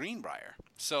story at the Greenbrier.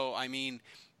 So, I mean,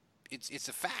 it's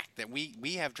a fact that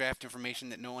we have draft information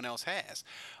that no one else has.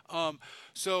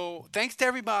 So thanks to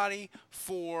everybody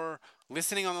for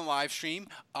listening on the live stream.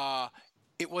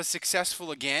 It was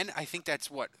successful again. I think that's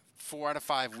 4 out of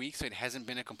 5 weeks. It hasn't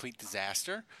been a complete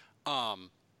disaster.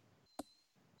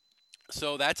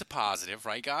 So that's a positive,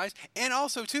 right, guys? And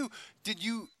also too, did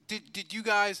you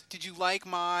like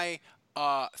my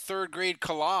third grade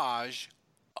collage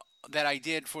that I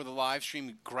did for the live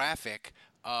stream graphic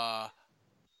that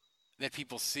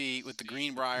people see with the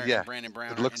Greenbrier and Brandon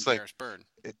Brown and Ferris Bird?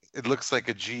 It looks like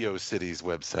a GeoCities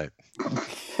website.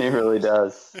 It really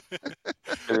does.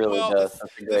 It really does.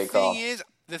 That's a great call.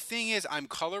 The thing is, I'm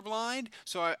colorblind,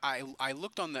 so I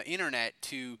looked on the internet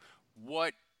to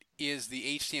what is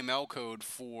the HTML code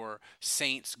for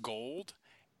Saints Gold,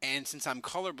 and since I'm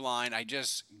colorblind, I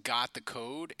just got the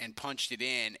code and punched it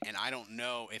in, and I don't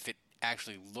know if it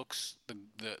actually looks the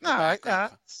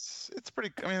background. It's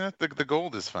pretty. I mean, the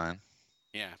gold is fine.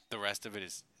 Yeah, the rest of it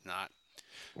is not.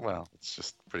 Well, it's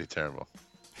just pretty terrible.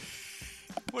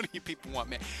 What do you people want,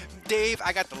 man? Dave,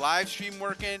 I got the live stream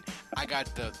working. I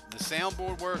got the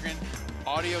soundboard working.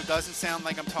 Audio doesn't sound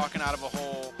like I'm talking out of a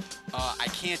hole. I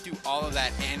can't do all of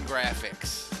that and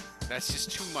graphics. That's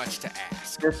just too much to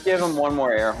ask. Just give him one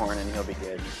more air horn and he'll be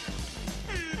good.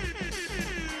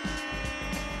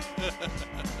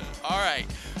 All right.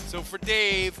 So for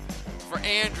Dave, for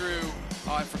Andrew,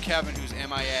 and for Kevin, who's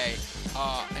MIA,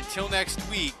 until next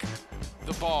week,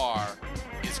 the bar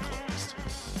is closed.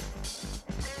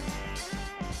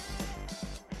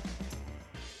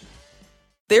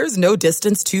 There's no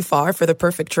distance too far for the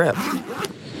perfect trip.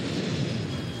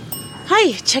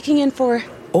 Hi, checking in for...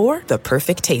 Or the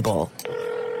perfect table.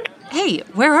 Hey,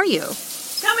 where are you?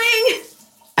 Coming!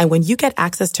 And when you get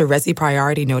access to Resi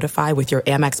Priority Notify with your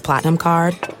Amex Platinum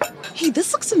card... Hey,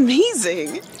 this looks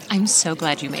amazing. I'm so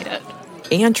glad you made it.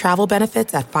 And travel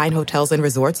benefits at fine hotels and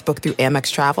resorts booked through Amex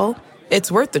Travel,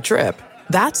 it's worth the trip.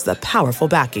 That's the powerful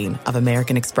backing of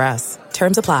American Express.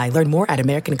 Terms apply. Learn more at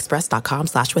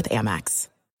americanexpress.com/withAmex.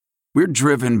 We're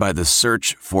driven by the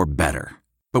search for better.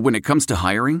 But when it comes to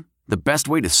hiring, the best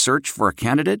way to search for a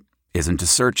candidate isn't to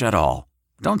search at all.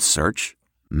 Don't search.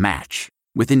 Match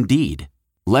with Indeed.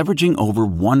 Leveraging over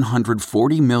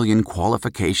 140 million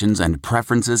qualifications and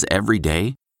preferences every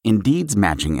day, Indeed's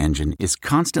matching engine is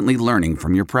constantly learning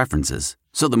from your preferences.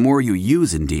 So the more you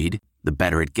use Indeed, the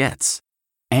better it gets.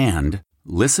 And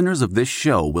listeners of this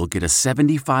show will get a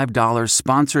 $75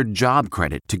 sponsored job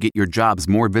credit to get your jobs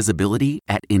more visibility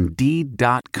at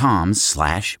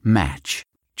Indeed.com/match.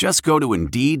 Just go to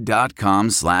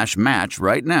Indeed.com/match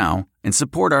right now and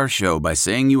support our show by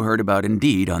saying you heard about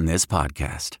Indeed on this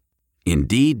podcast.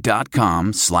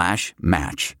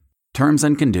 Indeed.com/match. Terms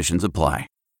and conditions apply.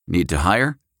 Need to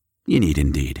hire? You need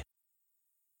Indeed.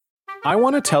 I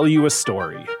want to tell you a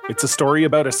story. It's a story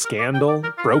about a scandal,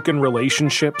 broken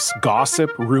relationships, gossip,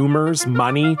 rumors,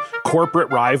 money,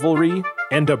 corporate rivalry,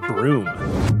 and a broom.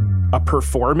 A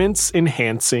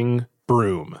performance-enhancing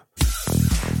broom.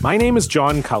 My name is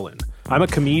John Cullen. I'm a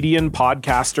comedian,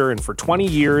 podcaster, and for 20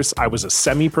 years, I was a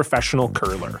semi-professional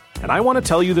curler. And I want to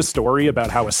tell you the story about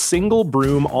how a single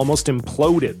broom almost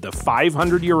imploded the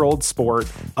 500-year-old sport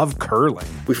of curling.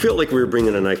 We felt like we were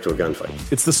bringing a knife to a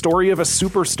gunfight. It's the story of a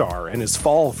superstar and his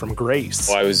fall from grace.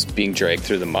 Well, I was being dragged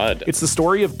through the mud. It's the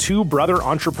story of two brother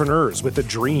entrepreneurs with a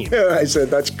dream. I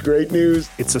said, that's great news.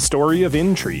 It's a story of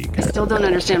intrigue. I still don't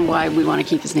understand why we want to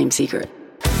keep his name secret.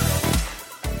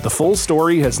 The full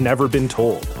story has never been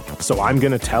told. so I'm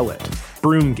going to tell it.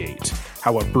 Broomgate,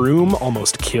 how a broom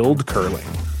almost killed curling.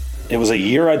 It was a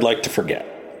year I'd like to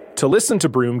forget. To listen to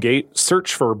Broomgate,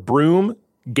 search for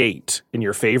Broomgate in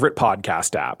your favorite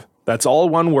podcast app. That's all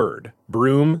one word,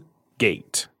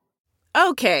 Broomgate.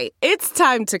 Okay, it's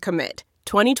time to commit.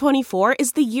 2024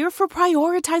 is the year for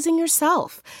prioritizing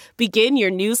yourself. Begin your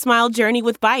new smile journey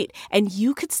with Byte, and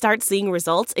you could start seeing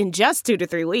results in just 2 to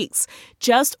 3 weeks.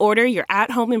 Just order your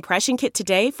at-home impression kit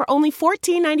today for only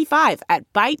 $14.95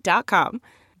 at Byte.com.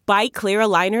 Byte clear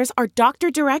aligners are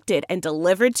doctor-directed and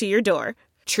delivered to your door.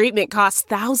 Treatment costs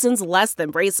thousands less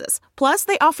than braces. Plus,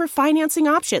 they offer financing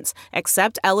options,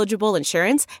 accept eligible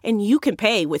insurance, and you can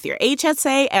pay with your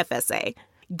HSA FSA.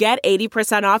 Get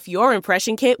 80% off your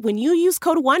impression kit when you use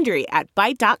code WONDERY at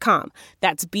Byte.com.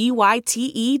 That's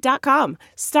BYTE.com.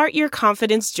 Start your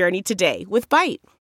confidence journey today with Byte.